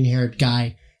the green-haired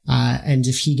guy. And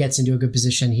if he gets into a good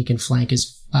position, he can flank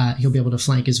he'll be able to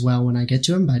flank as well when I get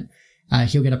to him, but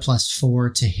he'll get a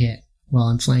 +4 to hit while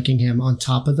I'm flanking him on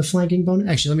top of the flanking bonus.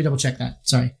 Actually, let me double check that.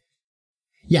 Sorry.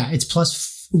 Yeah,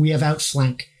 it's we have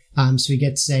outflank. So he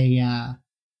gets a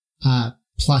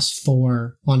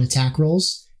 +4 on attack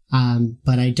rolls.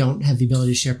 But I don't have the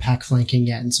ability to share pack flanking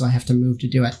yet, and so I have to move to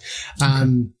do it.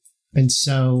 And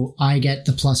so I get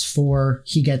the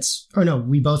 +4.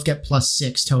 We both get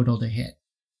 +6 total to hit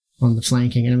on the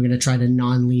flanking, and I'm going to try to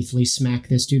non-lethally smack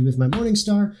this dude with my Morning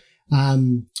Star.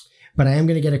 But I am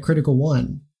going to get a critical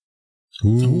 1.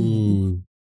 Ooh.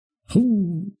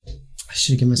 I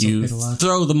should have given myself a You bit of luck.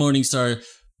 throw the Morning Star,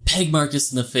 peg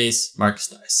Marcus in the face, Marcus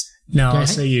dies. No, Okay. I'll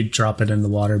say you drop it in the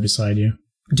water beside you.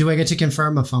 Do I get to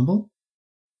confirm a fumble?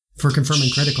 For confirming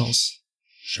criticals.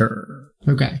 Sure.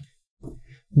 Okay.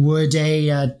 Would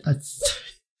a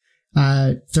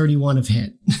 31 have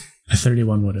hit? A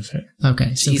 31 would have hit.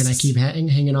 Okay, so can I Jesus. keep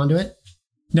hanging on to it?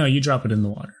 No, you drop it in the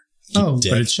water. Oh,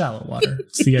 dick. But it's shallow water.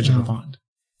 It's the edge of the Oh. pond.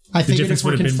 I The figured difference if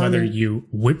we're would have been whether confirming... you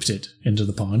whipped it into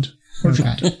the pond or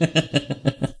dropped it.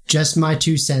 Okay. Just my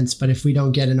 2 cents, but if we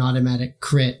don't get an automatic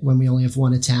crit when we only have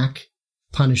 1 attack,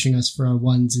 punishing us for our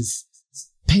 1s is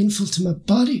painful to my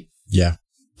body. Yeah.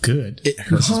 Good. It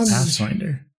hurts. This is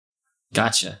Pathfinder.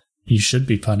 Gotcha. You should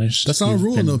be punished. That's not a You've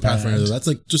rule in been no Pathfinder, bad. though. That's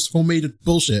like just homemade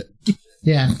bullshit.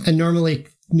 Yeah, and normally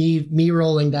me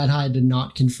rolling that high to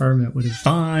not confirm it would have...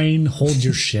 Fine. Hold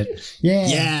your shit.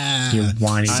 Yeah. You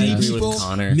whiny I agree bastard. with people,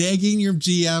 Connor. nagging your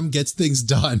GM gets things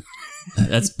done.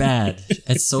 That's bad.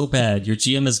 That's so bad. Your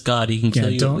GM is God. He can kill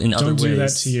Yeah, you in other don't ways. do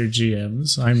that to your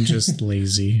GMs. I'm just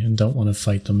lazy and don't want to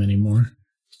fight them anymore.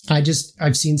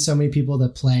 I've seen so many people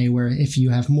that play where if you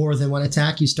have more than 1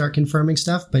 attack, you start confirming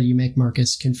stuff, but you make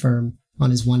Marcus confirm on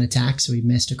his 1 attack, so he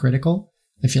missed a critical.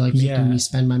 I feel like making me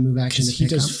spend my move action to Because he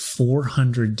pick does up.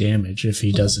 400 damage if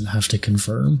he doesn't have to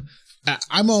confirm.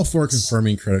 I'm all for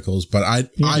confirming criticals, but I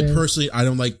Yeah. personally, I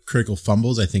don't like critical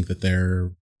fumbles. I think that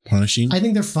they're punishing. I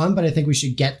think they're fun, but I think we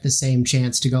should get the same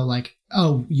chance to go like,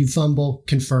 oh, you fumble,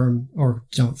 confirm, or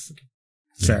don't.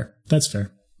 Fair. That's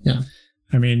fair. Yeah.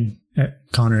 I mean,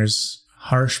 Connor's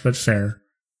harsh but fair.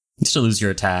 You still lose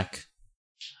your attack.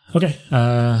 Okay.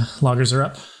 Loggers are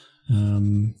up.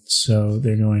 So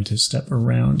they're going to step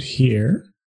around here.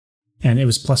 And it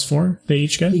was +4 they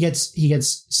each get? He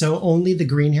gets so only the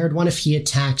green haired one, if he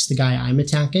attacks the guy I'm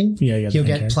attacking, Yeah, he'll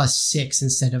get +6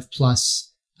 instead of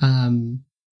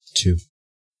Two.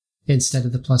 instead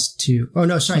of the +2. Oh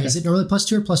no, sorry, is it normally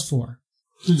 +2 or +4?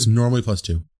 It's normally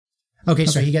 +2. Okay,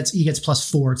 so he gets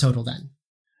 +4 total then.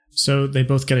 So they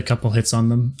both get a couple hits on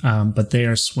them, but they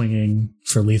are swinging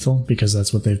for lethal because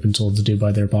that's what they've been told to do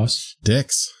by their boss.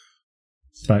 Dicks.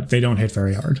 But they don't hit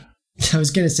very hard. I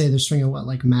was gonna say they're swinging what,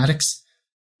 like Maddox?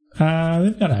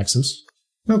 They've got axes.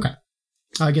 Okay,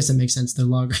 I guess that makes sense. They're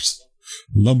loggers.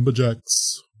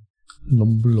 Lumberjacks.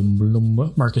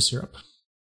 Lumba. Marcus, you're up.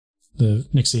 The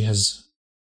Nixie has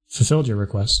fulfilled your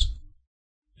request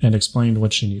and explained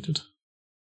what she needed.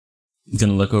 I'm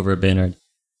gonna look over at Baynard.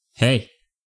 Hey,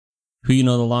 who you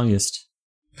know the longest?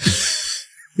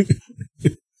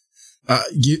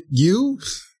 You?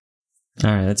 All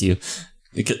right, that's you.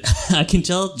 Because I can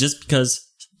tell just because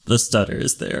the stutter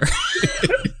is there.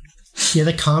 Yeah,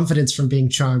 the confidence from being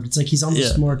charmed. It's like he's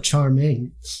almost more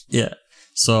charming. Yeah.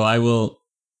 So I will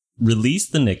release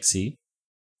the Nixie,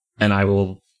 and I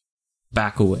will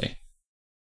back away.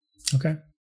 Okay.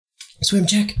 Swim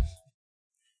check.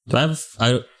 Do I have?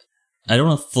 I don't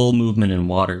have full movement in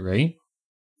water, right?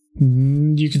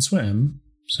 You can swim,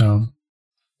 so...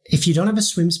 If you don't have a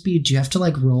swim speed, do you have to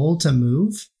like roll to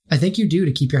move? I think you do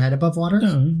to keep your head above water.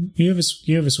 No, you have a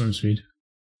swim speed.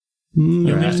 You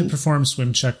don't have to perform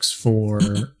swim checks for,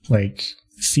 like,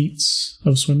 feats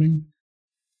of swimming.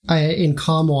 In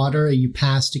calm water, you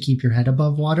pass to keep your head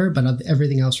above water, but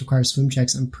everything else requires swim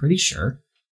checks, I'm pretty sure.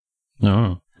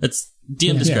 No. It's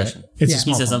DM discretion. Yeah, it's a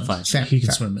small he says pond. I'm fine. Fair, He can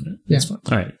fair. swim in it. Yeah. It's fine.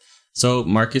 All right. So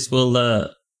Marcus will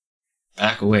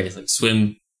back away, like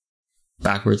swim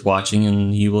backwards, watching,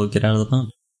 and he will get out of the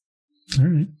pond. All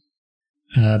right.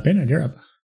 Baynard, you're up.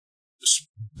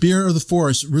 Spear of the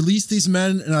Forest, release these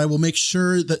men and I will make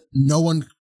sure that no one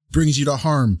brings you to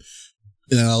harm.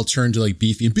 And then I'll turn to like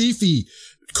Beefy. And Beefy,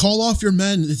 call off your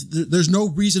men. There's no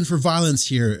reason for violence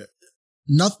here.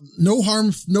 No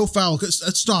harm, no foul.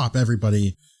 Stop,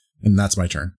 everybody. And that's my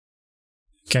turn.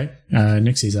 Okay.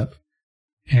 Nixie's up.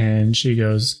 And she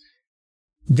goes,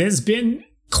 there's been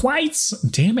quite some...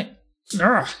 Damn it.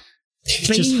 Ugh.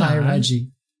 Just hi,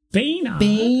 Reggie.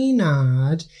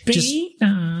 Baynard. Just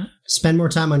spend more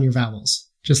time on your vowels.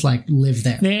 Just like live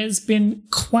there. There's been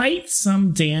quite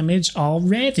some damage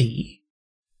already.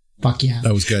 Fuck yeah.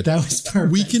 That was good. That was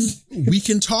perfect. We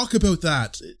can talk about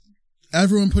that.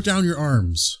 Everyone put down your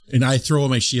arms. And I throw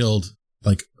my shield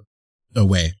like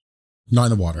away.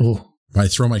 Not in the water. Ooh. But I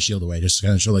throw my shield away just to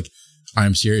kind of show like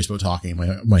I'm serious about talking.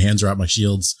 My hands are out, my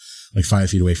shield's like 5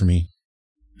 feet away from me.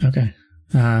 Okay.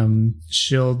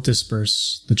 She'll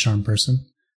disperse the charm person.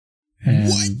 And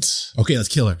What? Okay, let's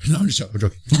kill her. No, I'm joking.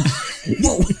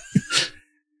 Whoa!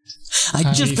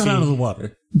 I just got Beefy. out of the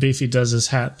water. Beefy does his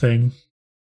hat thing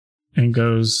and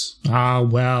goes,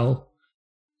 well.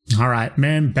 All right,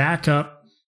 men, back up.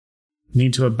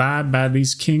 Need to abide by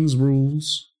these king's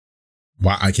rules.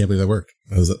 Wow, I can't believe that worked.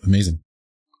 That was amazing.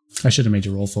 I should have made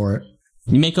you roll for it.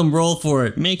 You make him roll for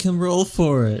it. Make him roll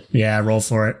for it. Yeah, roll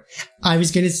for it. I was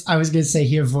gonna say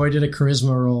he avoided a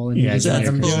charisma roll. And Yeah, he just that's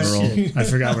let him do charisma it. roll. I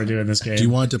forgot we're doing this game. Do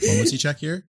you want a diplomacy check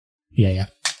here? Yeah.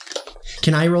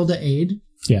 Can I roll to aid?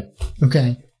 Yeah.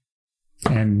 Okay.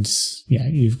 And yeah,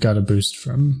 you've got a boost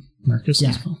from Marcus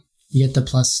as well. You get the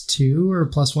 +2 or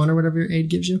 +1 or whatever your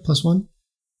aid gives you. +1.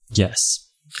 Yes.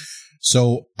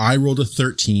 So I rolled a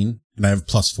 13 and I have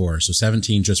 +4. So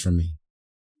 17 just from me.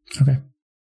 Okay.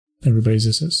 Everybody's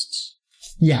assists.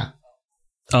 Yeah.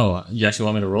 Oh, you actually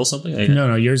want me to roll something?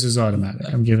 No, yours is automatic.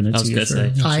 I'm giving it I to was you.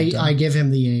 gonna say. I give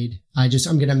him the aid.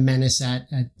 I'm gonna menace at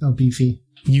Beefy.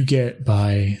 You get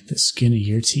by the skin of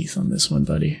your teeth on this one,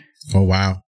 buddy. Oh,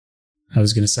 wow. I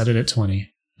was going to set it at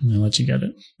 20. I'm going to let you get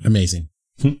it. Amazing.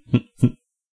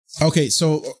 Okay,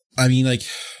 so, I mean, like,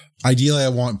 ideally I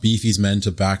want Beefy's men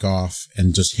to back off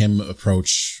and just him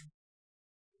approach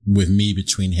with me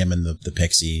between him and the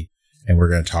pixie, and we're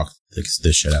going to talk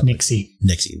this shit out. Nixie.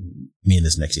 Nixie. Me and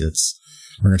this Nixie.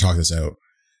 We're going to talk this out.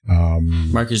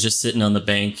 Mark is just sitting on the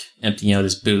bank, emptying out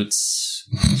his boots,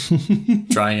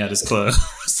 drying out his clothes.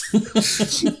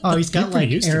 Oh, he's got like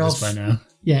used to Errol. this by now.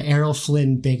 Errol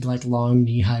Flynn, big, like, long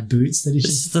knee-high boots that he's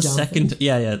This just is the dumping. second.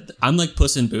 Yeah. I'm like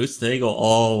Puss in Boots. They go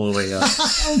all the way up.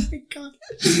 Oh my god.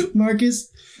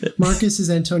 Marcus is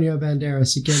Antonio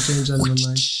Banderas. You can't change that in my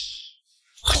mind.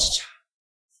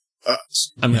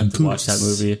 I'm gonna have to watch that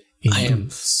movie. I am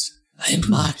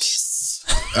Marcus.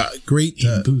 Great.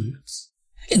 boots.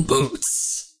 In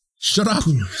boots. Shut up.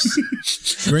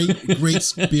 Great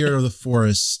spirit of the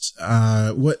forest.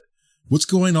 What's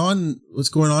going on? What's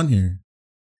going on here?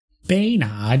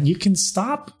 Baynard, you can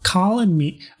stop calling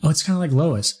me. Oh, it's kind of like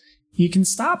Lois. You can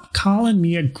stop calling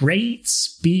me a great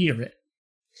spirit.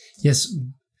 Yes,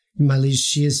 my liege,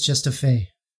 she is just a fae.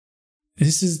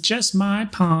 This is just my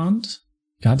pond.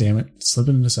 God damn it.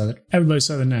 Slipping into Southern. Everybody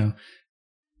Southern now.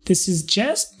 This is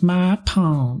just my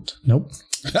pond. Nope.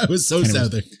 That was so Anyways.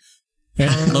 southern.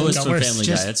 Lois Got from worse. Family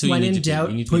Guy. Just That's who you when need in to do.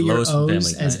 doubt, You need to put be your Lois from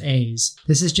O's Family as Guy. A's.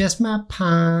 This is just my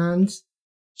pond.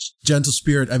 Gentle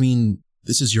spirit. I mean,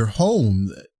 this is your home.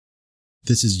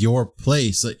 This is your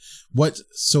place. Like, what?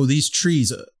 So these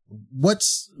trees.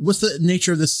 What's the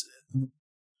nature of this?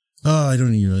 Oh, I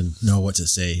don't even know what to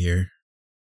say here.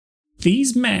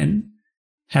 These men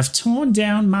have torn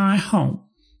down my home.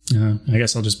 I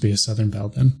guess I'll just be a Southern belle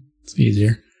then. It's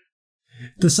easier.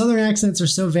 The Southern accents are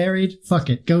so varied. Fuck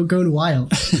it. Go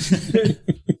wild.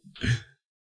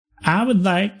 I would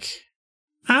like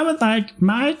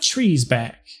my trees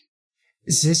back.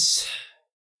 Is this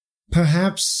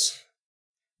perhaps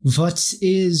what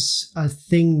is a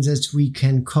thing that we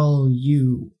can call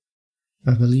you?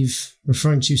 I believe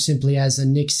referring to you simply as a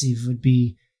Nixie would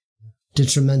be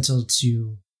detrimental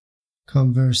to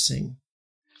conversing.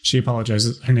 She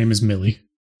apologizes. Her name is Millie.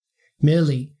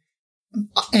 Millie.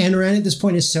 Anaran at this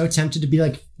point is so tempted to be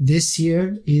like, this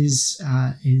here is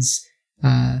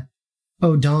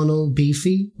O'Donnell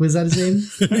Beefy. Was that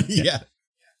his name? Yeah.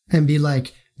 And be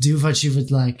like, do what you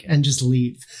would like and just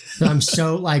leave. But I'm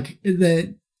so like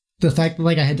the fact that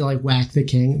like I had to like whack the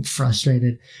king, I'm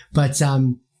frustrated. But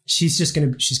she's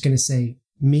gonna say,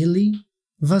 Millie,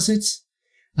 was it?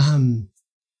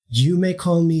 You may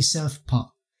call me Southpaw.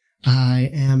 I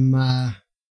am I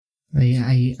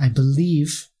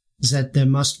believe that there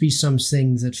must be some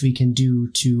things that we can do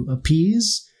to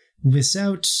appease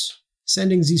without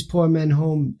sending these poor men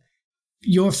home.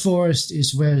 Your forest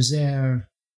is where their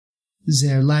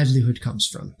livelihood comes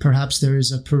from. Perhaps there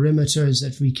is a perimeter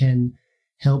that we can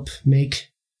help make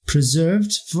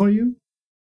preserved for you.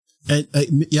 And,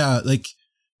 yeah, like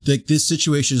this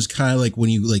situation is kind of like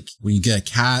when you get a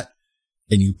cat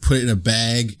and you put it in a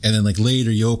bag, and then like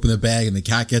later you open the bag and the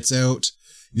cat gets out.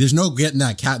 There's no getting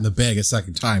that cat in the bag a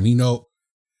second time. You know,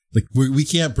 like we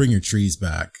can't bring your trees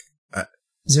back.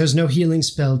 There's no healing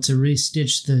spell to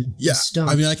restitch the stump.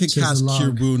 I mean, I could to the cast log.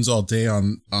 cure wounds all day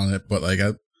on it, but like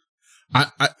I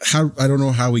don't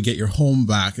know how we get your home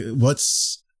back.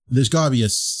 There's got to be a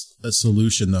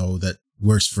solution though that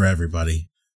works for everybody.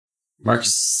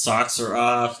 Marcus' socks are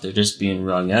off. They're just being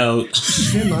wrung out.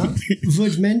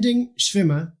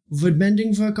 Schwimmer, would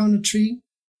mending work on a tree?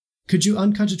 Could you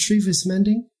uncut a tree with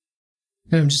mending?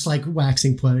 And I'm just like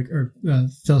waxing poetic or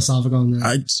philosophical on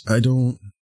that. I don't.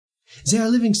 They are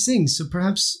living things, so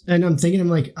perhaps. And I'm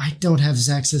like, I don't have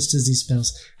access to these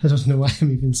spells. I don't know why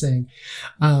I'm even saying.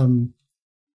 And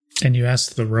you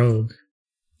asked the rogue.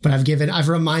 But I've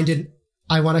reminded.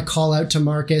 I want to call out to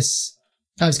Marcus.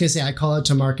 I was gonna say I call out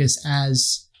to Marcus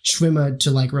as Schwimmer to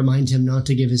like remind him not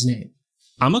to give his name.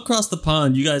 I'm across the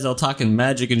pond. You guys all talking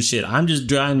magic and shit. I'm just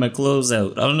drying my clothes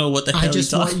out. I don't know what the hell I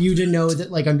just want you to know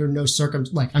that, like, under no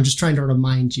circumstance, like, I'm just trying to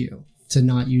remind you to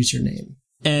not use your name.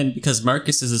 And because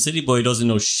Marcus is a city boy, doesn't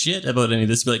know shit about any of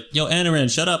this, be like, yo,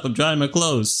 Anaran, shut up. I'm drying my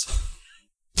clothes.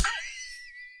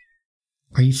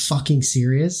 Are you fucking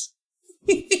serious?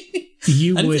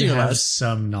 You I didn't would think have about-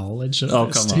 some knowledge of Oh,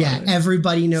 this. come on. Yeah,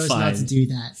 everybody knows Fine. not to do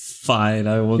that. Fine,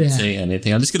 I won't Yeah. say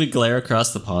anything. I'm just going to glare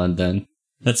across the pond then.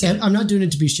 That's And it. I'm not doing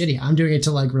it to be shitty. I'm doing it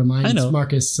to, like, I remind know.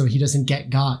 Marcus so he doesn't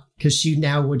get got. Because she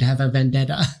now would have a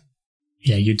vendetta.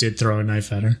 Yeah, you did throw a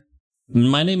knife at her.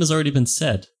 My name has already been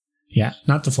said. Yeah,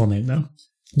 not the full name though.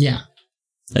 Yeah.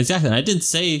 Exactly. And I didn't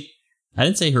say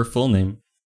her full name.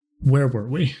 Where were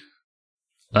we?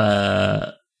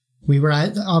 We were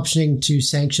optioning to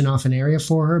sanction off an area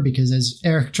for her because, as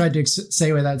Eric tried to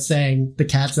say without saying, the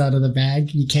cat's out of the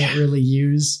bag. You can't really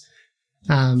use.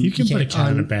 You can put a can't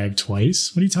cat in a bag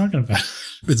twice. What are you talking about?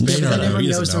 It's Yeah, Baynard, but though. everyone He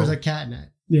knows doesn't there was know. a cat in it.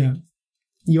 Yeah.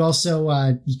 You also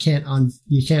you can't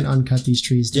uncut these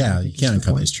trees. down, Yeah, I you think is can't the uncut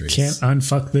point. these trees. Can't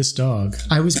unfuck this dog.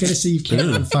 I was gonna say you can't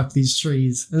Ew. unfuck these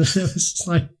trees. And it was just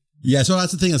like, Yeah, so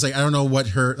that's the thing. It's like I don't know what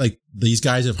these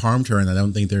guys have harmed her, and I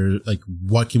don't think they're like,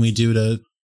 what can we do to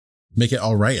make it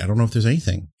all right? I don't know if there's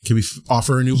anything. Can we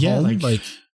offer a new home? Like,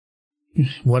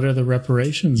 what are the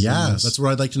reparations? Yeah, that's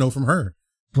what I'd like to know from her.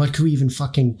 What could we even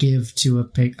fucking give to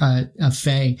a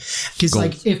fae? Because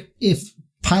like if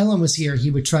Pylon was here, he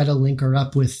would try to link her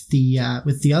up with the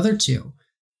other two,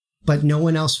 but no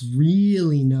one else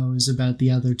really knows about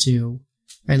the other two,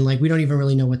 and like we don't even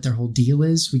really know what their whole deal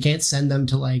is. We can't send them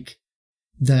to like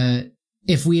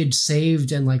if we had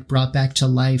saved and like brought back to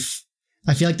life.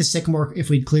 I feel like the Sycamore, if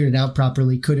we'd cleared it out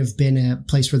properly, could have been a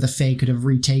place where the fae could have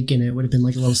retaken it. It would have been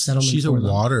like a little settlement. She's a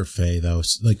water fae though,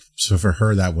 like so for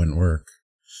her that wouldn't work.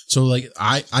 So like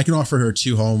I can offer her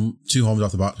two homes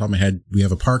off the top of my head. We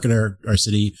have a park in our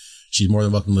city. She's more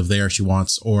than welcome to live there if she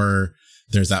wants. Or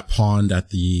there's that pond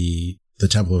at the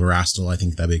Temple of Erastil. I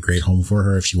think that'd be a great home for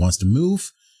her if she wants to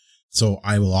move. So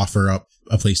I will offer up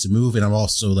a place to move. And I'm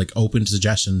also like open to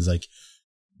suggestions. Like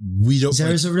we don't.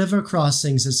 There's a river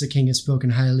crossing, as the king has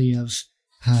spoken highly of.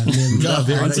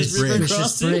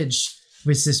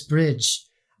 With this bridge.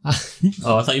 I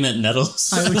thought you meant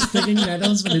nettles. I was thinking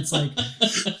nettles, but it's like,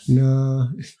 no.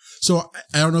 So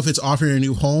I don't know if it's offering a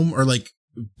new home or like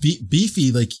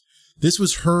Beefy, like these were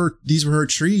her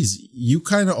trees. You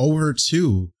kind of owe her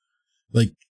too,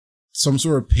 like some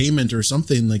sort of payment or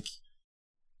something. Like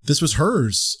this was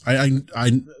hers.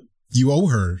 You owe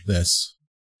her this.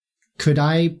 Could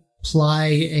I apply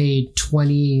a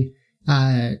 20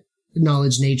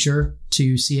 knowledge nature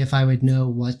to see if I would know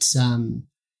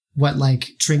what like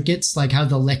trinkets, like how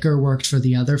the liquor worked for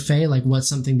the other fae, like what's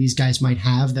something these guys might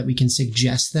have that we can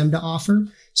suggest them to offer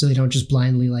so they don't just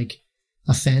blindly like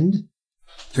offend?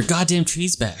 Her goddamn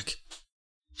trees back.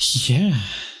 Yeah.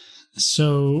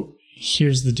 So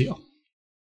here's the deal.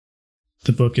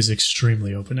 The book is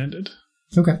extremely open-ended.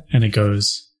 Okay. And it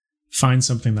goes, find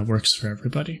something that works for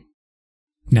everybody.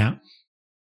 Now,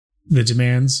 the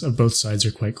demands of both sides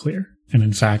are quite clear. And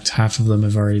in fact, half of them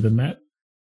have already been met.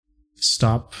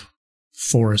 Stop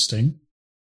foresting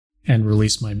and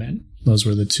release my men. Those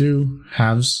were the two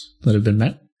halves that have been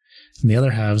met. And the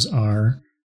other halves are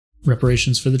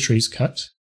reparations for the trees cut,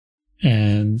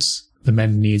 and the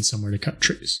men need somewhere to cut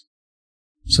trees.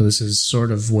 So this is sort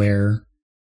of where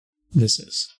this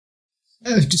is.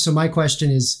 So my question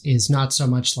is not so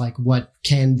much like what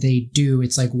can they do,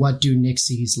 it's like what do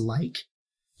Nixies like,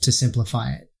 to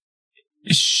simplify it.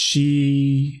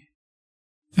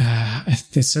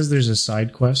 It says there's a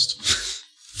side quest.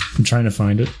 I'm trying to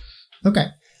find it. Okay.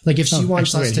 Like if she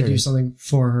wants us to do something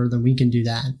for her, then we can do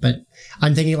that. But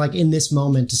I'm thinking like in this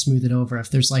moment to smooth it over,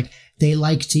 if there's like, they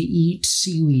like to eat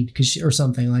seaweed or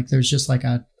something, like there's just like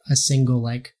a single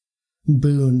like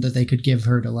boon that they could give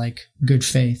her to like good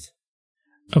faith.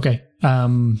 Okay.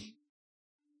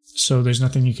 So there's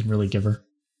nothing you can really give her.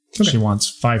 Okay. She wants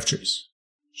 5 trees.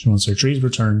 She wants her trees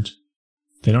returned.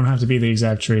 They don't have to be the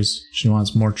exact trees. She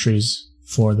wants more trees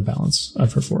for the balance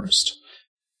of her forest.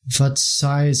 What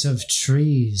size of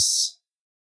trees?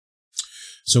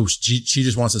 So she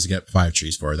just wants us to get 5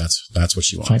 trees for her. That's what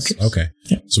she wants. 5 trees. Okay.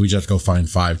 Yeah. So we just have to go find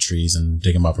 5 trees and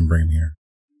dig them up and bring them here.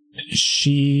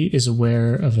 She is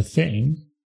aware of a thing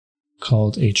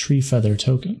called a tree feather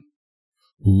token.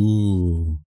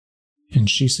 Ooh. And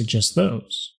she suggests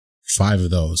those. 5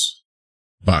 of those.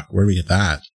 Buck, where do we get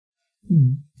that?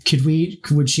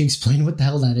 Would she explain what the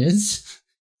hell that is?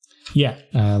 Yeah,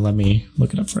 let me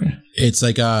look it up for you. It's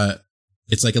like a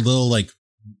little like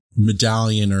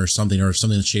medallion or something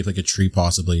that's shaped like a tree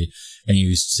possibly, and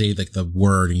you say like the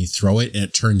word and you throw it and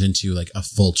it turns into like a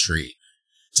full tree.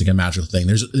 It's like a magical thing.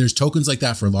 There's tokens like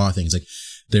that for a lot of things. Like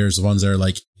there's ones that are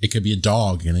like, it could be a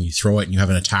dog and then you throw it and you have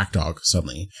an attack dog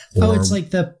suddenly. Or, it's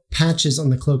like the patches on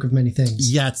the cloak of many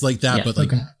things. Yeah, it's like that, yeah, but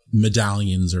like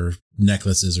medallions or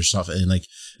necklaces or stuff. And like,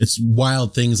 it's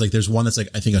wild things. Like there's one that's like,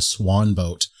 I think a swan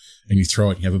boat, and you throw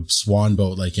it and you have a swan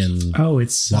boat like in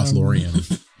it's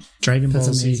Lothlorien. Dragon Ball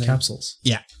Z capsules.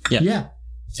 Yeah.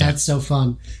 That's so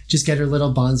fun. Just get her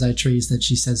little bonsai trees that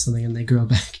she says something and they grow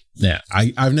back. Yeah.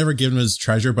 I've never given them as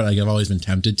treasure, but I've always been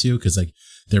tempted to because like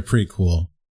they're pretty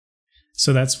cool.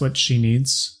 So that's what she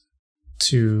needs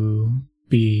to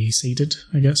be sated,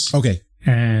 I guess. Okay.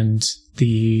 And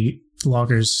the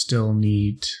loggers still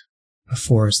need a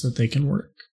forest that they can work.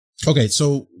 Okay,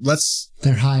 so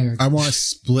they're hired. I want to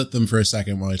split them for a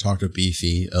second while I talk to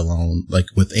Beefy alone, like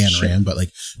with Anoran, but like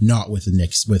not with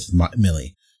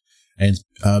Millie. And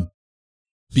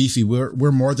Beefy,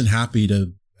 we're more than happy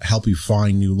to help you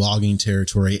find new logging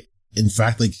territory. In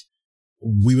fact, like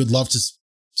we would love to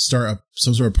start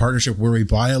some sort of partnership where we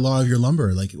buy a lot of your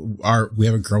lumber. Like we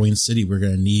have a growing city. We're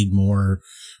going to need more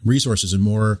resources and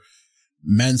more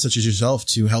men such as yourself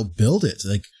to help build it.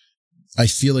 Like I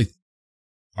feel like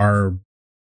our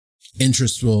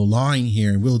interests will align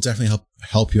here, and we'll definitely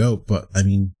help you out. But I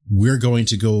mean, I'm willing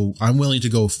to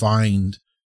go find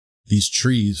these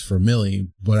trees for Millie,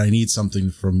 but I need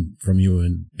something from you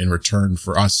in return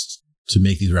for us to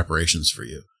make these reparations for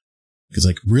you. Because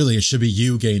like, really, it should be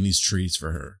you getting these trees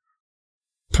for her.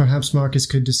 Perhaps Marcus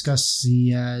could discuss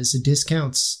the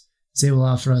discounts they will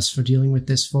offer us for dealing with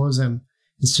this for them,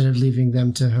 instead of leaving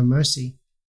them to her mercy.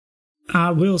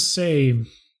 I will say,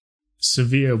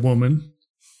 severe woman,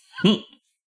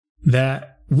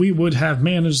 that we would have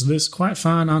managed this quite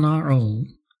fine on our own.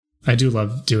 I do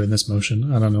love doing this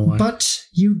motion. I don't know why. But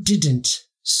you didn't.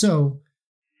 So...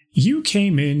 You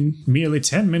came in merely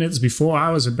 10 minutes before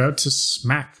I was about to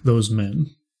smack those men.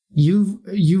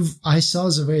 I saw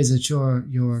the way that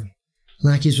your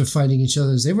lackeys were fighting each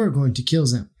other. They were going to kill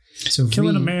them. So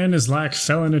killing a man is like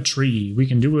felling a tree. We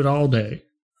can do it all day.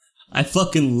 I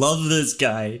fucking love this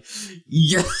guy.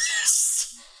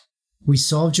 Yes! We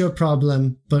solved your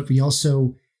problem, but we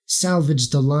also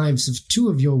salvaged the lives of 2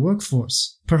 of your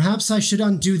workforce. Perhaps I should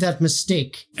undo that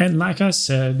mistake. And like I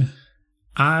said,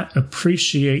 I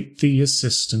appreciate the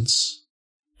assistance,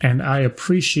 and I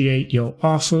appreciate your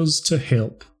offers to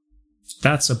help.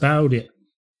 That's about it.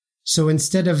 So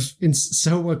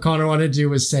so what Connor wanted to do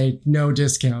was say no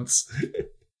discounts.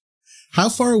 How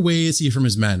far away is he from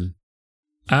his men?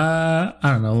 I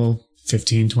don't know,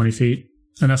 15, 20 feet.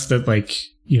 Enough that, like,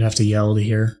 you'd have to yell to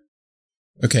hear.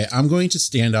 Okay, I'm going to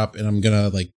stand up and I'm going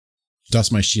to, like,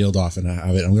 dust my shield off and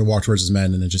have it. I'm going to walk towards his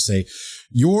men and then just say,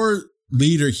 your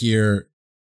leader here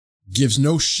gives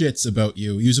no shits about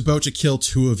you. He was about to kill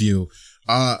 2 of you.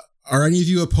 Are any of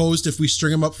you opposed if we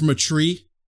string him up from a tree?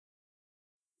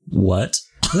 What?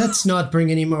 Let's not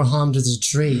bring any more harm to the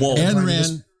tree. Whoa.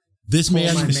 Anran, this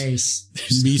man mace.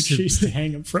 There's no trees to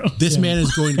hang him from. This man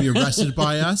is going to be arrested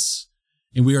by us,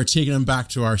 and we are taking him back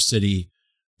to our city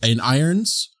in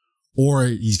irons, or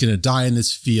he's going to die in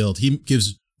this field. He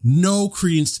gives no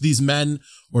credence to these men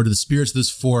or to the spirits of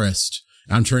this forest.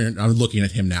 I'm looking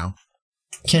at him now.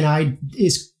 Can I,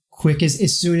 as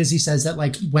soon as he says that,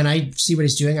 like, when I see what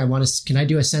he's doing, can I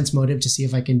do a sense motive to see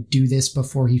if I can do this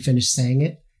before he finished saying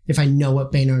it? If I know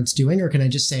what Baynard's doing, or can I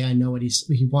just say I know what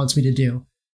he wants me to do?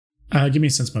 Give me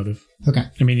a sense motive. Okay.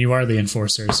 I mean, you are the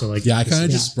enforcer, so like... Yeah, I kind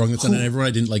of just sprung this on everyone.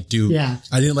 I didn't do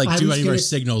any of our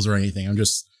signals or anything. I'm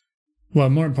just... Well,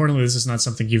 more importantly, this is not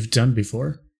something you've done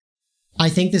before. I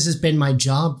think this has been my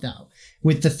job, though.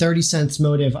 With the 30 cents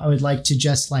motive, I would like to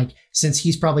just, like, since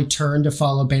he's probably turned to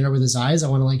follow Baynard with his eyes, I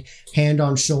want to, like, hand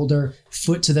on shoulder,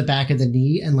 foot to the back of the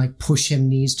knee, and, like, push him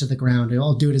knees to the ground.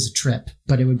 I'll do it as a trip,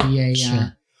 but it would be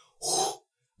a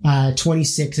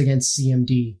 26 against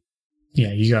CMD.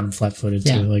 Yeah, you got him flat-footed,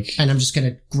 too. Like, and I'm just going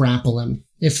to grapple him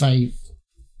if I...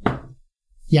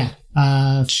 Yeah.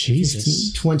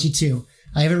 Jesus. 15, 22.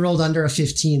 I haven't rolled under a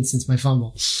 15 since my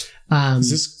fumble.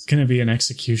 Is this going to be an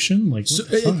execution? Like, so,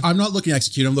 I'm not looking to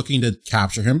execute. I'm looking to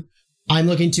capture him. I'm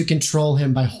looking to control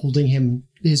him by holding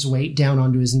his weight down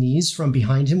onto his knees from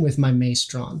behind him with my mace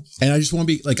drawn. And I just want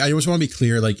to be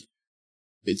clear. Like,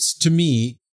 it's, to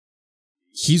me,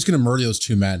 he's going to murder those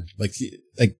 2 men. Like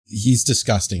he's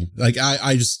disgusting. Like,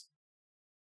 I just,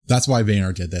 that's why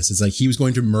Baynard did this. It's like, he was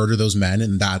going to murder those men,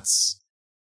 and that's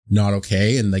not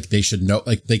okay. And like, they should know,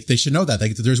 they should know that.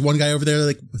 Like, there's one guy over there,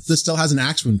 like, that still has an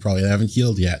axe wound probably. They haven't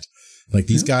healed yet. Like,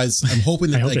 these guys, I'm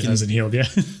hoping that I hope it hasn't healed yet.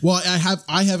 Well,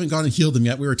 I haven't gone and healed them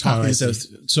yet. We were talking this out.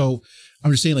 So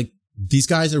I'm just saying, like, these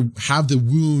guys have the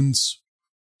wounds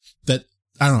that,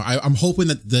 I don't know. I'm hoping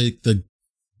that the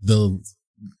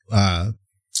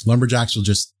lumberjacks will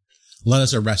just let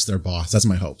us arrest their boss. That's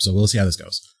my hope. So we'll see how this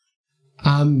goes.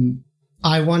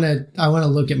 I want to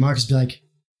look at Marcus and be like,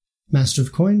 Master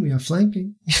of Coin, we are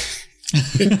flanking.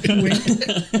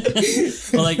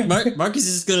 Well, like, Marcus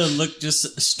is going to look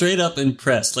just straight up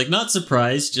impressed. Like, not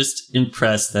surprised, just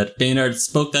impressed that Baynard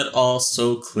spoke that all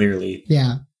so clearly.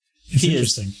 Yeah. It's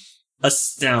interesting.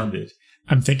 Astounded.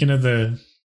 I'm thinking of the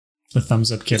thumbs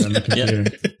up kid on the computer.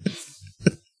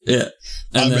 Yeah.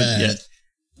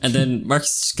 And then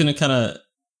Marcus is going to kind of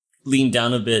lean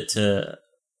down a bit to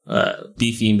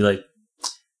Beefy and be like,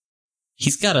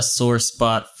 he's got a sore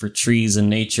spot for trees and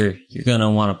nature. You're going to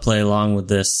want to play along with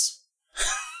this.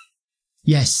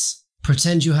 Yes.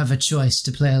 Pretend you have a choice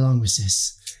to play along with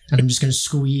this. And I'm just going to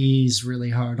squeeze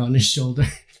really hard on his shoulder.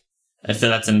 I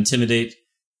feel that's an intimidate.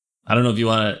 I don't know if you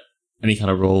want any kind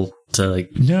of roll to,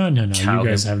 like... No. You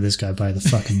guys have this guy by the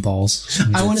fucking balls.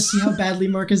 I want to see how badly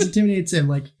Marcus intimidates him.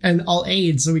 Like, and I'll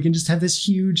aid so we can just have this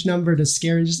huge number to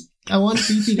scare. I want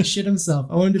Beefy to shit himself.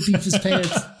 I want him to beef his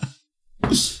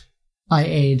pants. I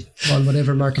aid on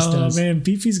whatever Marcus does. Oh man,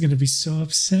 Beefy's gonna be so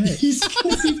upset. He's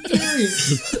gonna be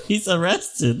furious. He's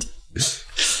arrested.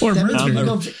 Or That means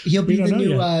murdered. he'll be We don't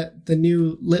know the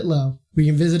new Litlow. We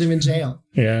can visit him in jail.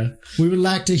 Yeah. We would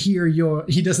like to hear your.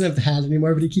 He doesn't have the hat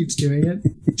anymore, but he keeps doing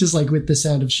it, just like with the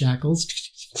sound of shackles.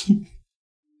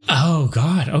 Oh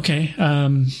God. Okay.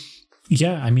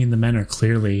 Yeah. I mean, the men are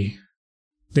clearly.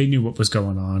 They knew what was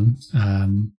going on.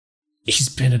 He's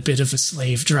been a bit of a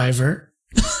slave driver.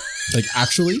 Like,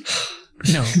 actually?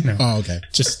 No. Oh, okay.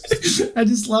 Just I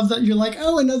just love that you're like,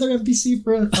 oh, another NPC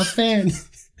for a fan.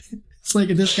 It's like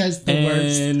this guy's the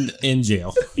worst. And in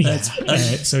jail. yeah.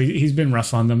 So he's been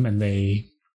rough on them, and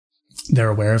they're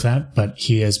aware of that. But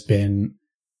he has been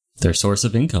Their source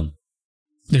of income.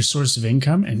 their source of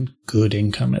income, and good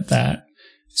income at that.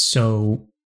 So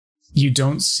you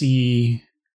don't see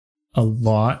a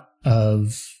lot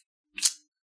of,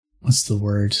 what's the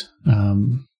word?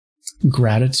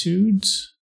 Gratitude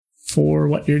for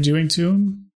what you're doing to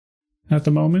him at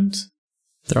the moment.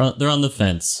 They're on the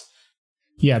fence.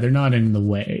 Yeah, they're not in the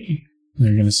way.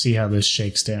 They're going to see how this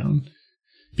shakes down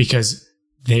because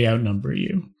they outnumber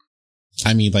you.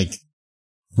 I mean, like,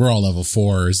 we're all level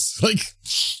 4s. Like,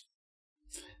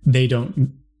 They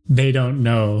don't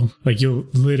know. Like,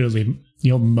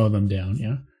 you'll mow them down.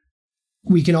 Yeah.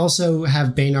 We can also have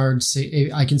Baynard say,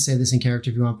 I can say this in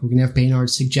character if you want, but we can have Baynard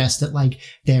suggest that, like,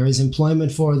 there is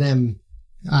employment for them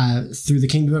through the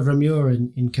Kingdom of Ramur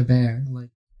in Kabert. Like,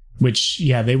 Which,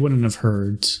 yeah, they wouldn't have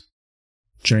heard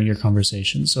during your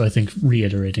conversation. So I think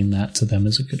reiterating that to them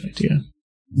is a good idea.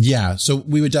 yeah. So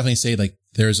we would definitely say, like,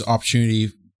 there's opportunity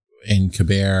in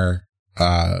Kabert,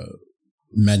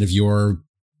 men of your,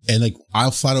 and, like,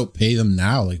 I'll flat out pay them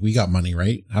now. Like, we got money,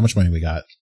 right? How much money we got?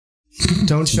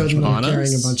 don't show them that On you're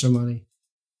carrying us? a bunch of money.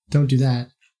 Don't do that.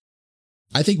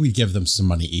 I think we'd give them some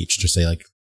money each to say, like,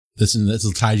 this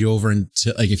will tide you over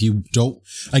into, like, if you don't,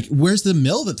 like, where's the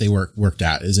mill that they worked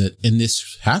at? Is it in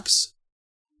this hex?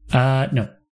 No.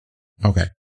 Okay.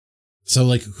 So,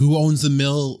 like, who owns the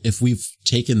mill if we've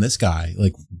taken this guy?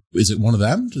 Like, is it one of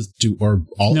them? Or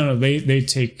all? No, they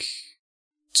take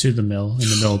to the mill, and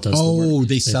the mill does the work. Oh,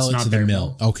 they sell It's it not to the their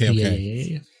mill. Okay.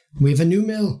 Yeah. We have a new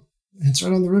mill. It's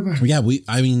right on the river. Yeah,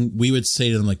 we would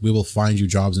say to them, like, we will find you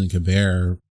jobs in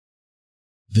Kabert.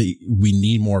 We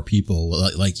need more people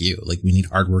like you. Like, we need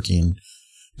hardworking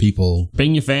people.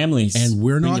 Bring your families. And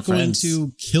we're Bring not your going friends.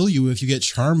 to kill you if you get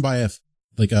charmed by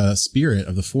a spirit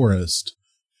of the forest.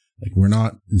 Like, we're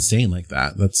not insane like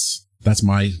that. That's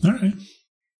my All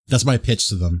right. pitch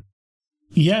to them.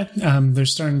 Yeah, they're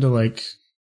starting to like,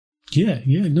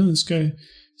 no, this guy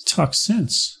talks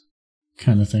sense,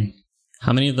 kind of thing.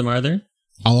 How many of them are there?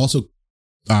 I'll also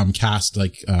cast,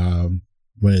 like,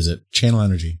 what is it? Channel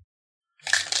energy.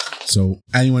 So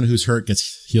anyone who's hurt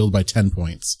gets healed by 10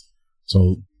 points.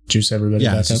 So Juice everybody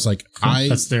yeah, back it's just up. like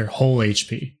That's their whole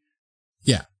HP.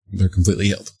 yeah, they're completely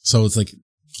healed. So it's like,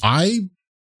 I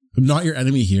am not your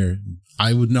enemy here.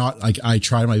 I would not, like, I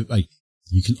tried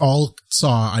you can all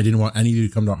saw I didn't want any of you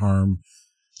to come to harm.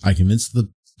 I convinced the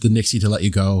Nixie to let you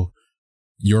go.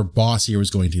 Your boss here was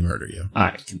going to murder you.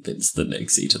 I convinced the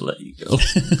Nixie to let you go.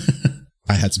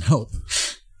 I had some help.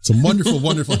 Some wonderful,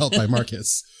 wonderful help by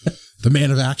Marcus, the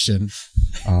man of action.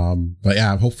 But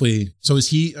yeah, hopefully. So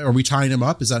are we tying him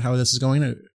up? Is that how this is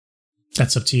going?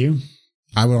 That's up to you.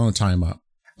 I would want to tie him up.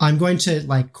 I'm going to,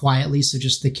 like, quietly, so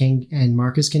just the king and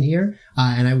Marcus can hear,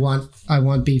 and I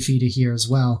want Beefy to hear as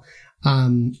well.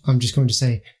 I'm just going to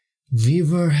say, we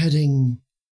were heading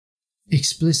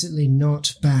explicitly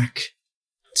not back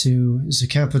to the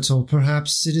capital.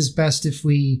 Perhaps it is best if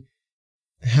we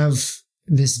have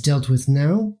this dealt with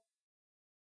now.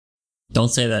 Don't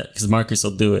say that, because Marcus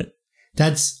will do it.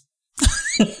 That's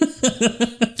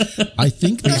I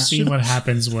think We've that seen what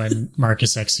happens when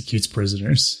Marcus executes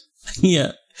prisoners.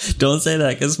 Yeah. Don't say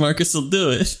that, because Marcus will do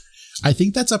it. I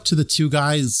think that's up to the two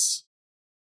guys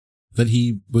that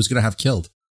he was going to have killed.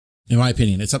 In my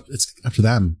opinion, it's up to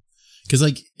them. Because,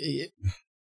 like,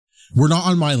 we're not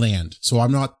on my land, so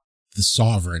I'm not the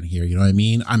sovereign here. You know what I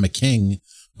mean? I'm a king,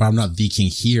 but I'm not the king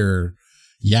here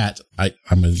yet.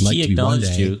 I'm going to like He to be one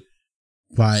acknowledged day. you.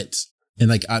 But, and,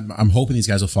 like, I'm hoping these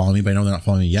guys will follow me, but I know they're not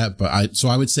following me yet. But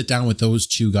I would sit down with those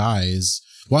two guys.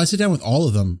 Well, I sit down with all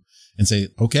of them and say,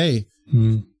 okay,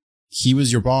 he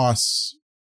was your boss.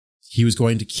 He was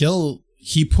going to kill.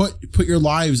 He put your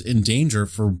lives in danger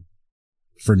for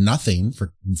nothing,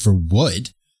 for wood.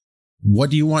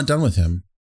 What do you want done with him?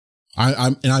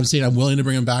 I'm saying I'm willing to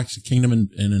bring him back to Kingdom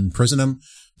and imprison him.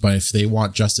 But if they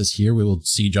want justice here, we will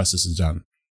see justice is done.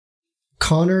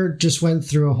 Connor just went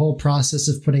through a whole process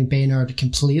of putting Baynard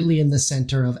completely in the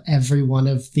center of every one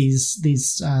of these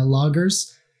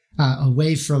loggers,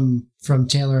 away from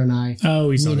Taylor and I. Oh,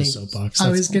 he's on a Meaning, soapbox. I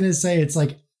That's was cool. going to say,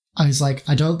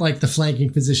 I don't like the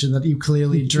flanking position that you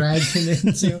clearly dragged him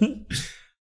into.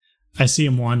 I see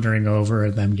him wandering over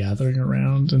and them gathering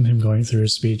around and him going through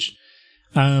his speech.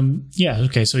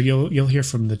 Okay, so you'll hear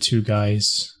from the two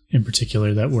guys in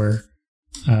particular that were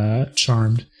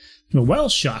charmed. Well,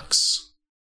 shucks.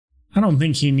 I don't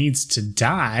think he needs to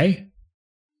die,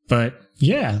 but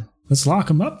yeah, let's lock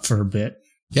him up for a bit.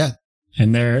 Yeah.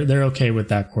 And they're okay with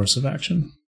that course of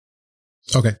action.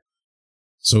 Okay.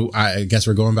 So I guess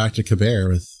we're going back to Kabir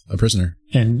with a prisoner.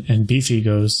 And Beefy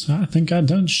goes, I think I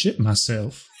done shit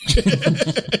myself.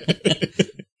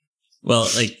 Well,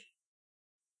 like,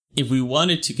 if we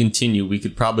wanted to continue, we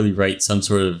could probably write some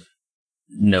sort of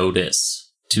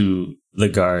notice to the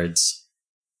guards.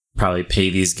 Probably pay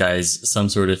these guys some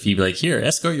sort of fee. Be like, here,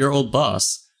 escort your old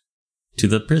boss to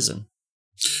the prison.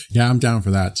 Yeah, I'm down for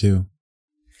that too.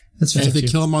 That's And right. if they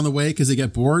kill him on the way because they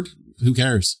get bored, who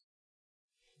cares?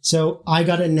 So I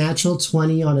got a natural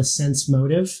 20 on a sense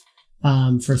motive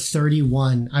for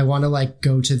 31. I want to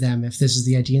go to them if this is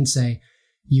the idea and say,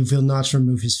 you will not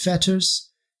remove his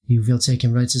fetters. You will take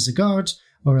him right as a guard,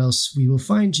 or else we will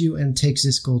find you and take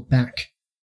this gold back.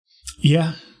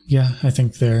 Yeah, I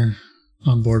think they're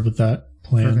on board with that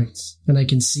plan. Perfect. And I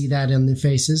can see that in their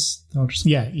faces. They'll just-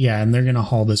 Yeah, and they're gonna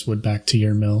haul this wood back to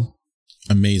your mill.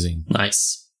 Amazing.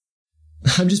 Nice.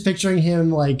 I'm just picturing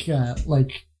him like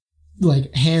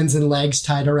hands and legs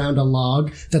tied around a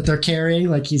log that they're carrying.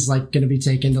 Like he's going to be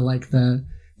taken to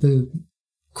the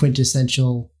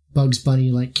quintessential Bugs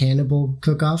Bunny cannibal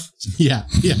cook-off. Yeah,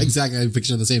 exactly. I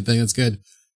picture the same thing. That's good.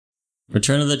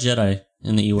 Return of the Jedi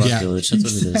in the Ewok Yeah, village. That's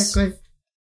what it is. Exactly.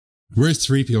 Where's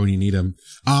 3PO when you need him?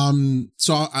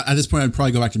 So at this point, I'd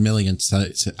probably go back to Millie and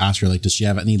to ask her, does she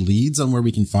have any leads on where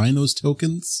we can find those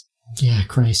tokens? Yeah,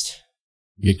 Christ.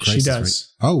 Yeah, She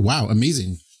does. Right. Oh, wow.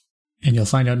 Amazing. And you'll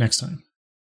find out next time.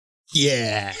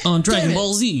 Yeah. On Dragon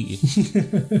Ball Z.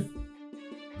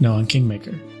 No, on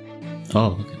Kingmaker.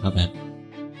 Oh, okay, my bad.